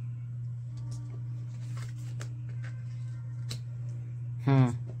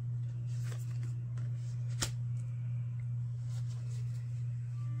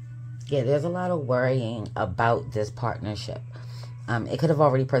 Yeah, there's a lot of worrying about this partnership. It could have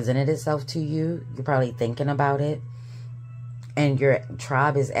already presented itself to you. You're probably thinking about it. And your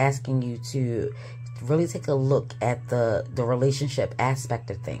tribe is asking you to really take a look at the relationship aspect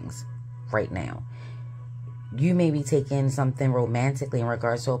of things right now. You may be taking something romantically in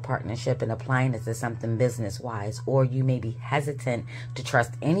regards to a partnership and applying it to something business-wise. Or you may be hesitant to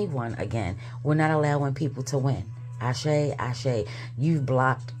trust anyone again. We're not allowing people to win. Ashe, Ashe. You've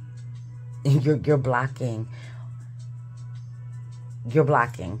blocked. You're blocking. You're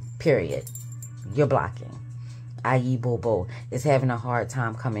blocking. Period. You're blocking. Ayi Bobo is having a hard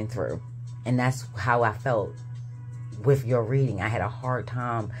time coming through. And that's how I felt with your reading. I had a hard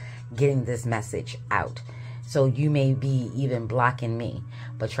time getting this message out. So you may be even blocking me.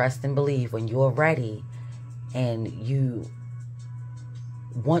 But trust and believe, when you're ready and you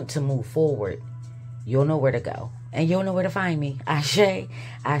want to move forward, you'll know where to go. And you'll know where to find me. Ashe,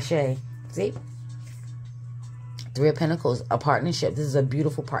 Ashe. See? 3 of Pentacles, a partnership. This is a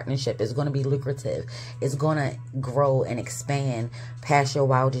beautiful partnership. It's going to be lucrative. It's going to grow and expand past your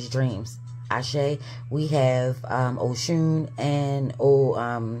wildest dreams. Ashe. We have Oshun and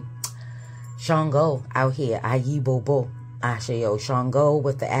Shango out here. Ayi Bobo. Ashe. Shango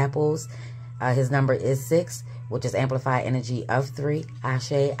with the apples. His number is 6, which is amplified energy of 3.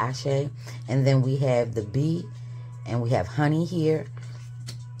 Ashe, ashe. And then we have the B, and we have honey here.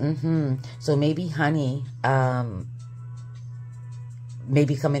 So maybe honey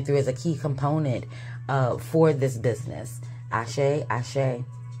maybe coming through as a key component for this business. Ashe, ashe.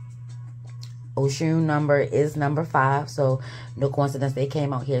 Oshun number is number 5, so no coincidence they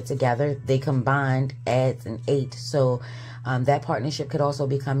came out here together. They combined adds an 8, so that partnership could also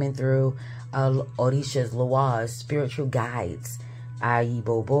be coming through Orishas, Loas, spiritual guides, i.e.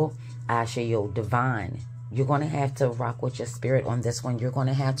 Bobo, Ashayo, divine. You're going to have to rock with your spirit on this one. You're going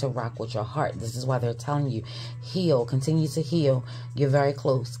to have to rock with your heart. This is why they're telling you, heal, continue to heal. You're very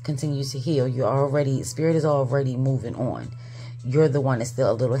close. Continue to heal. You're already, spirit is already moving on. You're the one that's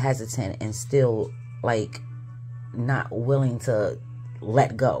still a little hesitant and still like not willing to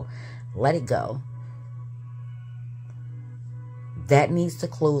let go. Let it go. That needs to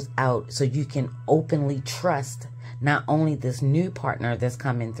close out so you can openly trust not only this new partner that's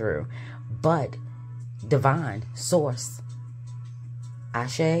coming through, but divine source.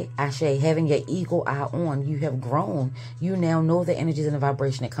 Ashe, ashe, having your eagle eye on, you have grown. You now know the energies and the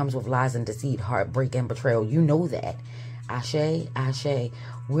vibration that comes with lies and deceit, heartbreak and betrayal. You know that. Ashe, ashe.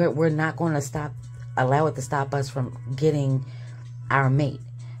 We're not going to allow it to stop us from getting our mate.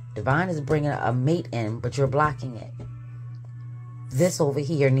 Divine is bringing a mate in, but you're blocking it. This over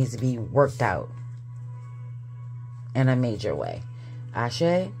here needs to be worked out in a major way.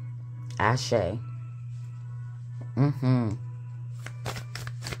 Ashe, ashe.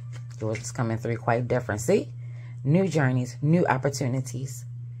 Yours is coming through quite different. See? New journeys, new opportunities.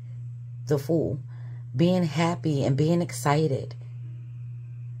 The Fool. Being happy and being excited.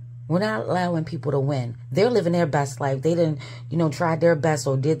 We're not allowing people to win. They're living their best life. They didn't, tried their best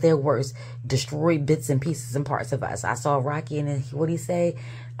or did their worst. Destroyed bits and pieces and parts of us. I saw Rocky and what did he say?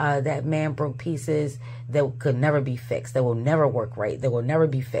 That man broke pieces that could never be fixed. That will never work right. That will never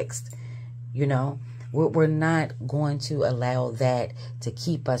be fixed. We're not going to allow that to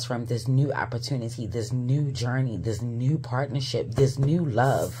keep us from this new opportunity, this new journey, this new partnership, this new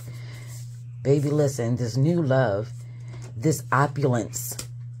love. Baby, listen, this new love, this opulence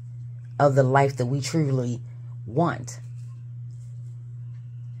of the life that we truly want.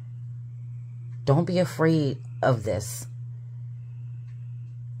 Don't be afraid of this.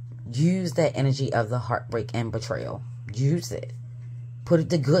 Use that energy of the heartbreak and betrayal. Use it. Put it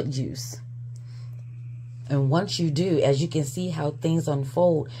to good use. And once you do, as you can see how things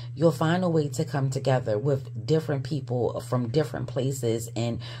unfold, you'll find a way to come together with different people from different places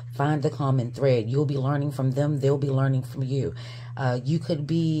and find the common thread. You'll be learning from them. They'll be learning from you. You could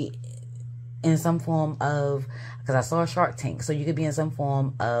be in some form of, because I saw a Shark Tank, so you could be in some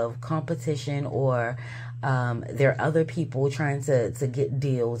form of competition, or there are other people trying to get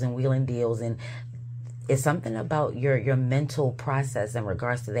deals and wheeling deals, and it's something about your mental process in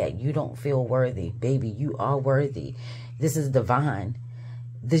regards to that. You don't feel worthy. Baby, you are worthy. This is divine.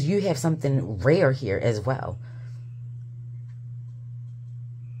 You have something rare here as well.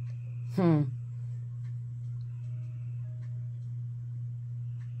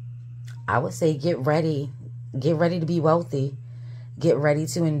 I would say get ready. Get ready to be wealthy. Get ready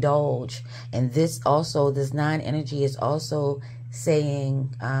to indulge. And this 9 energy is also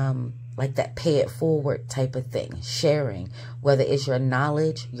saying, like that pay it forward type of thing. Sharing, whether it's your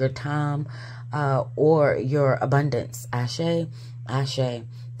knowledge, your time, or your abundance. Ashe, ashe.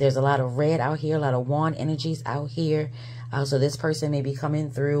 There's a lot of red out here, a lot of wand energies out here. So this person may be coming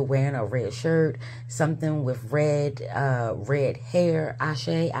through wearing a red shirt, something with red hair. Ashe,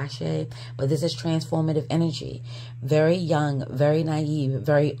 ashe. But this is transformative energy. Very young, very naive,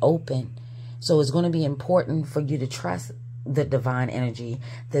 very open. So it's going to be important for you to trust the divine energy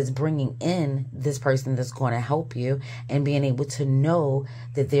that's bringing in this person that's going to help you, and being able to know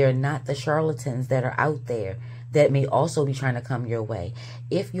that they're not the charlatans that are out there that may also be trying to come your way.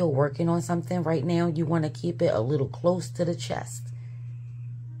 If you're working on something right now, you want to keep it a little close to the chest.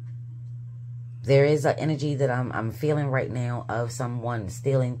 There is an energy that I'm feeling right now of someone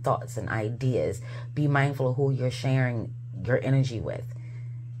stealing thoughts and ideas. Be mindful of who you're sharing your energy with.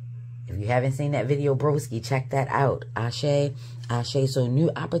 If you haven't seen that video, broski, check that out. Ashe, ashe. So new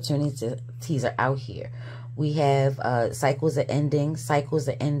opportunities are out here. We have cycles are ending,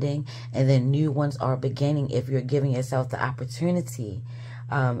 and then new ones are beginning if you're giving yourself the opportunity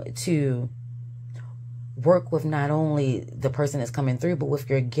to work with not only the person that's coming through, but with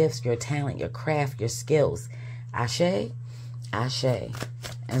your gifts, your talent, your craft, your skills. Ashe, ashe.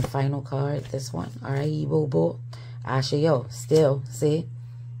 And final card, this one. All right, boo. Ashe, yo, still, see?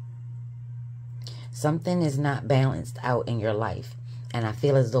 Something is not balanced out in your life. And I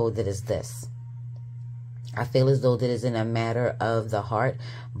feel as though that is this. I feel as though that is in a matter of the heart,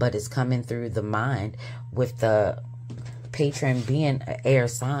 but it's coming through the mind. With the patron being an air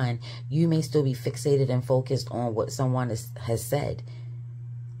sign, you may still be fixated and focused on what someone has said.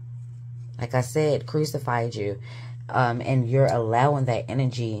 Like I said, crucified you. And you're allowing that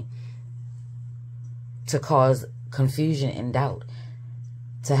energy to cause confusion and doubt,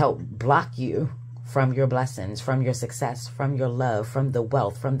 to help block you from your blessings, from your success, from your love, from the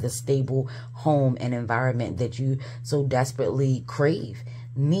wealth, from the stable home and environment that you so desperately crave,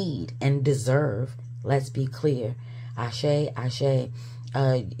 need, and deserve. Let's be clear. Ashe, Ashe.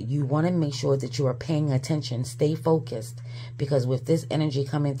 You want to make sure that you are paying attention. Stay focused, because with this energy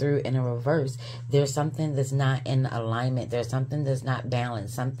coming through in a reverse, there's something that's not in alignment. There's something that's not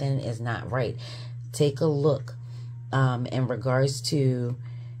balanced. Something is not right. Take a look in regards to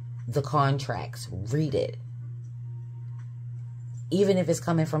the contracts. Read it. Even if it's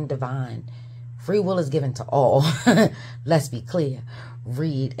coming from divine, free will is given to all. Let's be clear.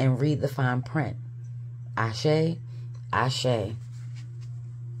 Read and read the fine print. Ashe, Ashe.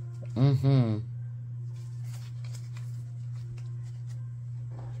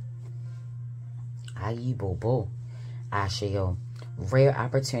 Ayi bobo. Asheo. Rare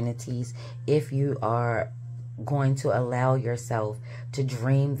opportunities. If you are going to allow yourself to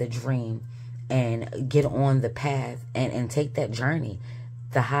dream the dream and get on the path and take that journey,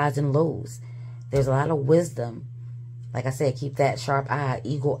 the highs and lows, there's a lot of wisdom. Like I said, keep that sharp eye,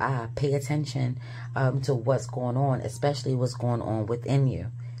 eagle eye. Pay attention to what's going on, especially what's going on within you.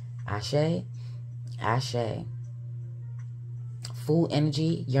 Ashe, Ashe. Fool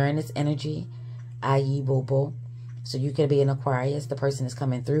energy, Uranus energy, Ayi Bobo. So you could be an Aquarius. The person is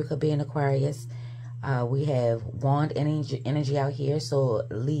coming through could be an Aquarius. We have wand energy out here. So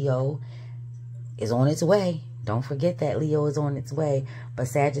Leo is on its way. Don't forget that Leo is on its way. But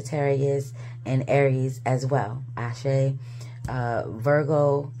Sagittarius and Aries as well. Ashe.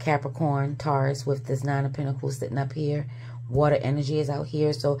 Virgo, Capricorn, Taurus with this Nine of Pentacles sitting up here. Water energy is out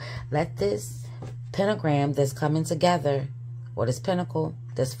here. So let this pentagram that's coming together, or this pentacle,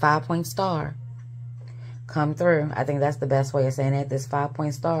 this 5-point star, come through. I think that's the best way of saying it. This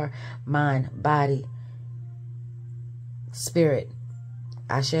 5-point star, mind, body, spirit.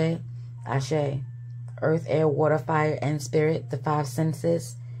 Ashe, Ashe. Earth, air, water, fire, and spirit. The 5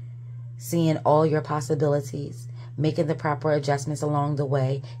 senses. Seeing all your possibilities. Making the proper adjustments along the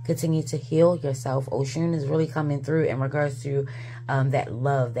way. Continue to heal yourself. Oshun is really coming through in regards to that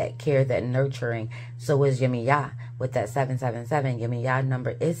love, that care, that nurturing. So is Yemiya with that 777. Yemiya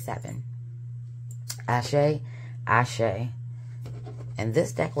number is 7. Ashe, Ashe. And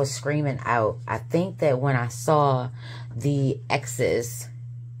this deck was screaming out. I think that when I saw the X's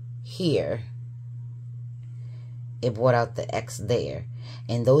here, it brought out the X there.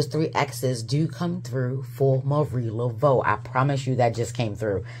 And those 3 X's do come through for Marie Laveau. I promise you that just came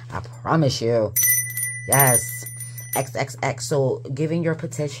through. I promise you. Yes. XXX. So giving your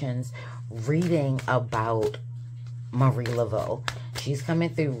petitions, reading about Marie Laveau. She's coming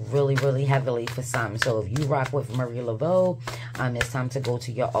through really, really heavily for some. So if you rock with Marie Laveau, it's time to go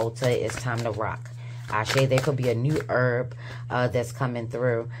to your altar. It's time to rock. Ashe, there could be a new herb that's coming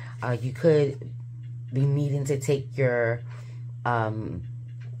through. You could be needing to take your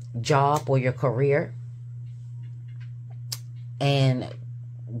job or your career and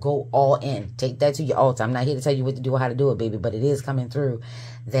go all in. Take that to your altar. I'm not here to tell you what to do or how to do it, baby, but it is coming through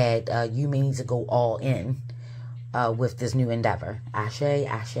that you may need to go all in with this new endeavor. Ashe,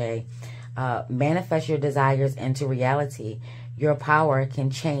 Ashe. Manifest your desires into reality. Your power can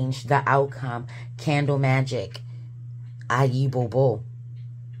change the outcome. Candle magic. Ayi Bobo.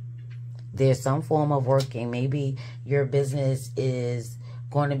 There's some form of working. Maybe your business is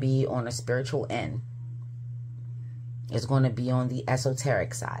going to be on a spiritual end. It's going to be on the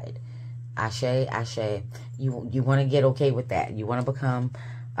esoteric side. Ashe, Ashe. You want to get okay with that. You want to become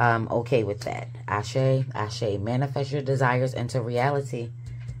okay with that. Ashe, Ashe. Manifest your desires into reality.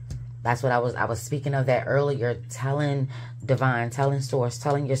 That's what I was speaking of that earlier. Telling divine, telling source,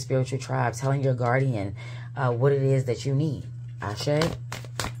 telling your spiritual tribe, telling your guardian what it is that you need. Ashe,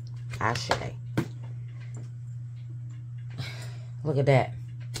 Ashe. Look at that.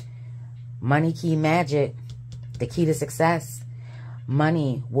 Money key magic. The key to success.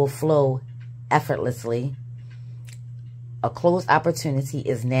 Money will flow effortlessly. A closed opportunity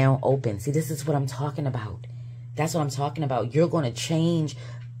is now open. See, this is what I'm talking about. That's what I'm talking about. You're going to change.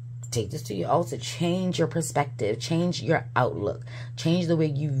 Take this to your altar. Change your perspective. Change your outlook. Change the way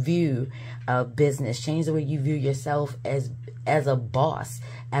you view business. Change the way you view yourself as a boss,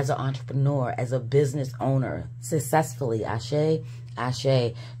 as an entrepreneur, as a business owner, successfully. Ashe,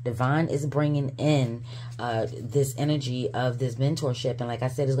 Ashe. Divine is bringing in this energy of this mentorship. And like I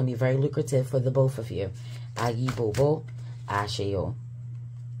said, it's going to be very lucrative for the both of you. Ayi Bobo, Asheo.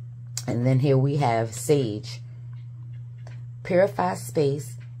 And then here we have Sage. Purify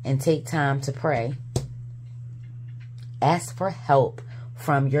space and take time to pray. Ask for help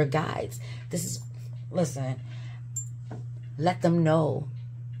from your guides. This is, listen, let them know.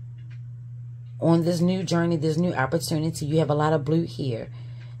 On this new journey, this new opportunity, you have a lot of blue here.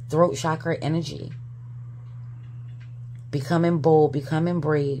 Throat chakra energy. Becoming bold, becoming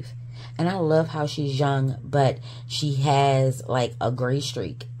brave. And I love how she's young, but she has like a gray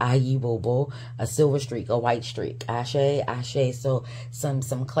streak. Ayi Bobo, a silver streak, a white streak. Ashe, Ashe. So some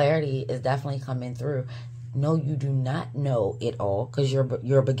clarity is definitely coming through. No, you do not know it all, because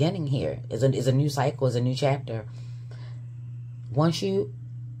you're beginning here. It's a new cycle, it's a new chapter. Once you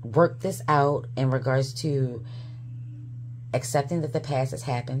work this out in regards to accepting that the past has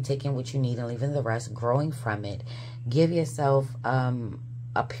happened, taking what you need and leaving the rest, growing from it, give yourself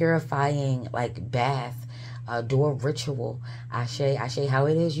a purifying like bath, do a ritual. Ashe, Ashe, how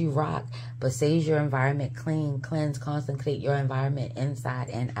it is you rock, but save your environment clean, cleanse, consecrate your environment inside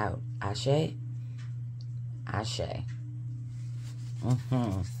and out. Ashe, Ashe.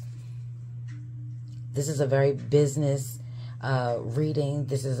 This is a very business reading.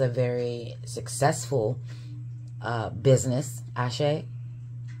 This is a very successful business. Ashe,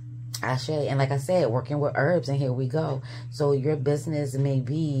 Ashe. And like I said, working with herbs, and here we go. So your business may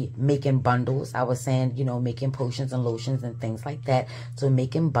be making bundles. I was saying, you know, making potions and lotions and things like that. So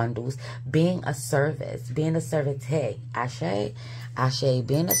making bundles, being a service, being a servite. Ashe, Ashe,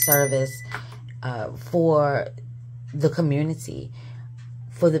 being a service for the community,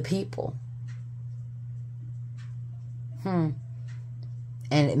 for the people.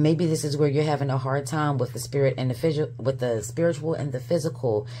 And maybe this is where you're having a hard time with the spirit and with the spiritual and the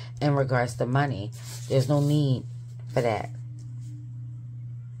physical in regards to money. There's no need for that.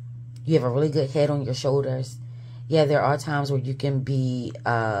 You have a really good head on your shoulders. Yeah, there are times where you can be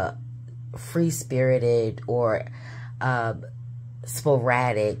free-spirited or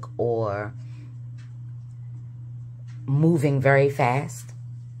sporadic or moving very fast.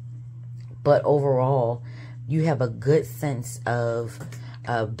 But overall, you have a good sense of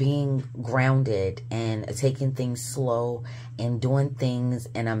being grounded and taking things slow and doing things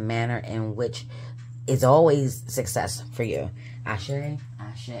in a manner in which is always success for you. Ashe,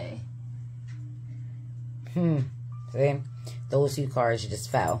 Ashe. See? Those two cards just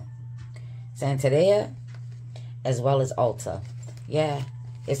fell. Santeria as well as altar. Yeah.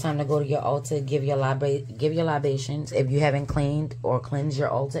 It's time to go to your altar, give your libations. If you haven't cleaned or cleansed your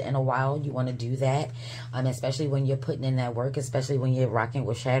altar in a while, you want to do that. Especially when you're putting in that work, especially when you're rocking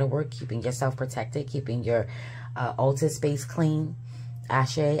with shadow work, keeping yourself protected, keeping your altar space clean.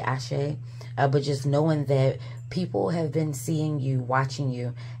 Ashe, Ashe. But just knowing that people have been seeing you, watching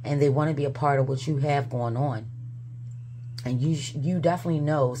you, and they want to be a part of what you have going on. And you definitely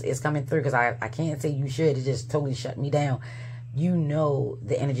know it's coming through, because I can't say you should. It just totally shut me down. You know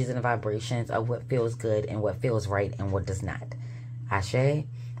the energies and the vibrations of what feels good and what feels right and what does not. Ashe,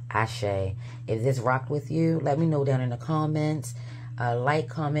 Ashe. If this rocked with you, let me know down in the comments. Like,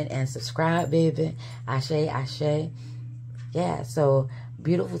 comment, and subscribe, baby. Ashe, Ashe. Yeah, so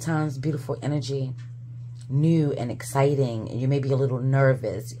beautiful times, beautiful energy. New and exciting. You may be a little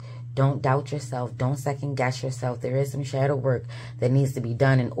nervous. Don't doubt yourself. Don't second guess yourself. There is some shadow work that needs to be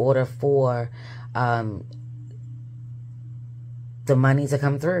done in order for the money to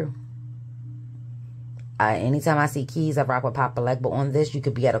come through. Anytime I see keys, I rock with Papa Leg. But on this, you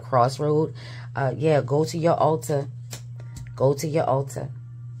could be at a crossroad. Yeah, go to your altar. Go to your altar.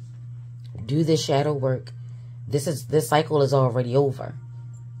 Do this shadow work. This cycle is already over.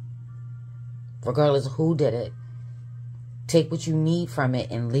 Regardless of who did it. Take what you need from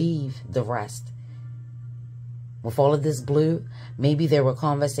it and leave the rest. With all of this blue, maybe there were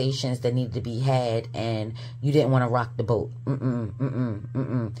conversations that needed to be had and you didn't want to rock the boat.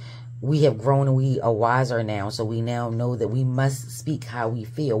 We have grown and we are wiser now. So we now know that we must speak how we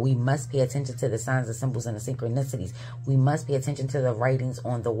feel. We must pay attention to the signs, the symbols, and the synchronicities. We must pay attention to the writings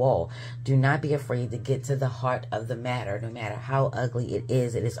on the wall. Do not be afraid to get to the heart of the matter. No matter how ugly it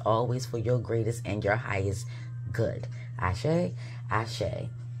is always for your greatest and your highest good. Ashe, Ashe.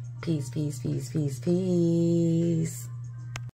 Peace, peace, peace, peace, peace.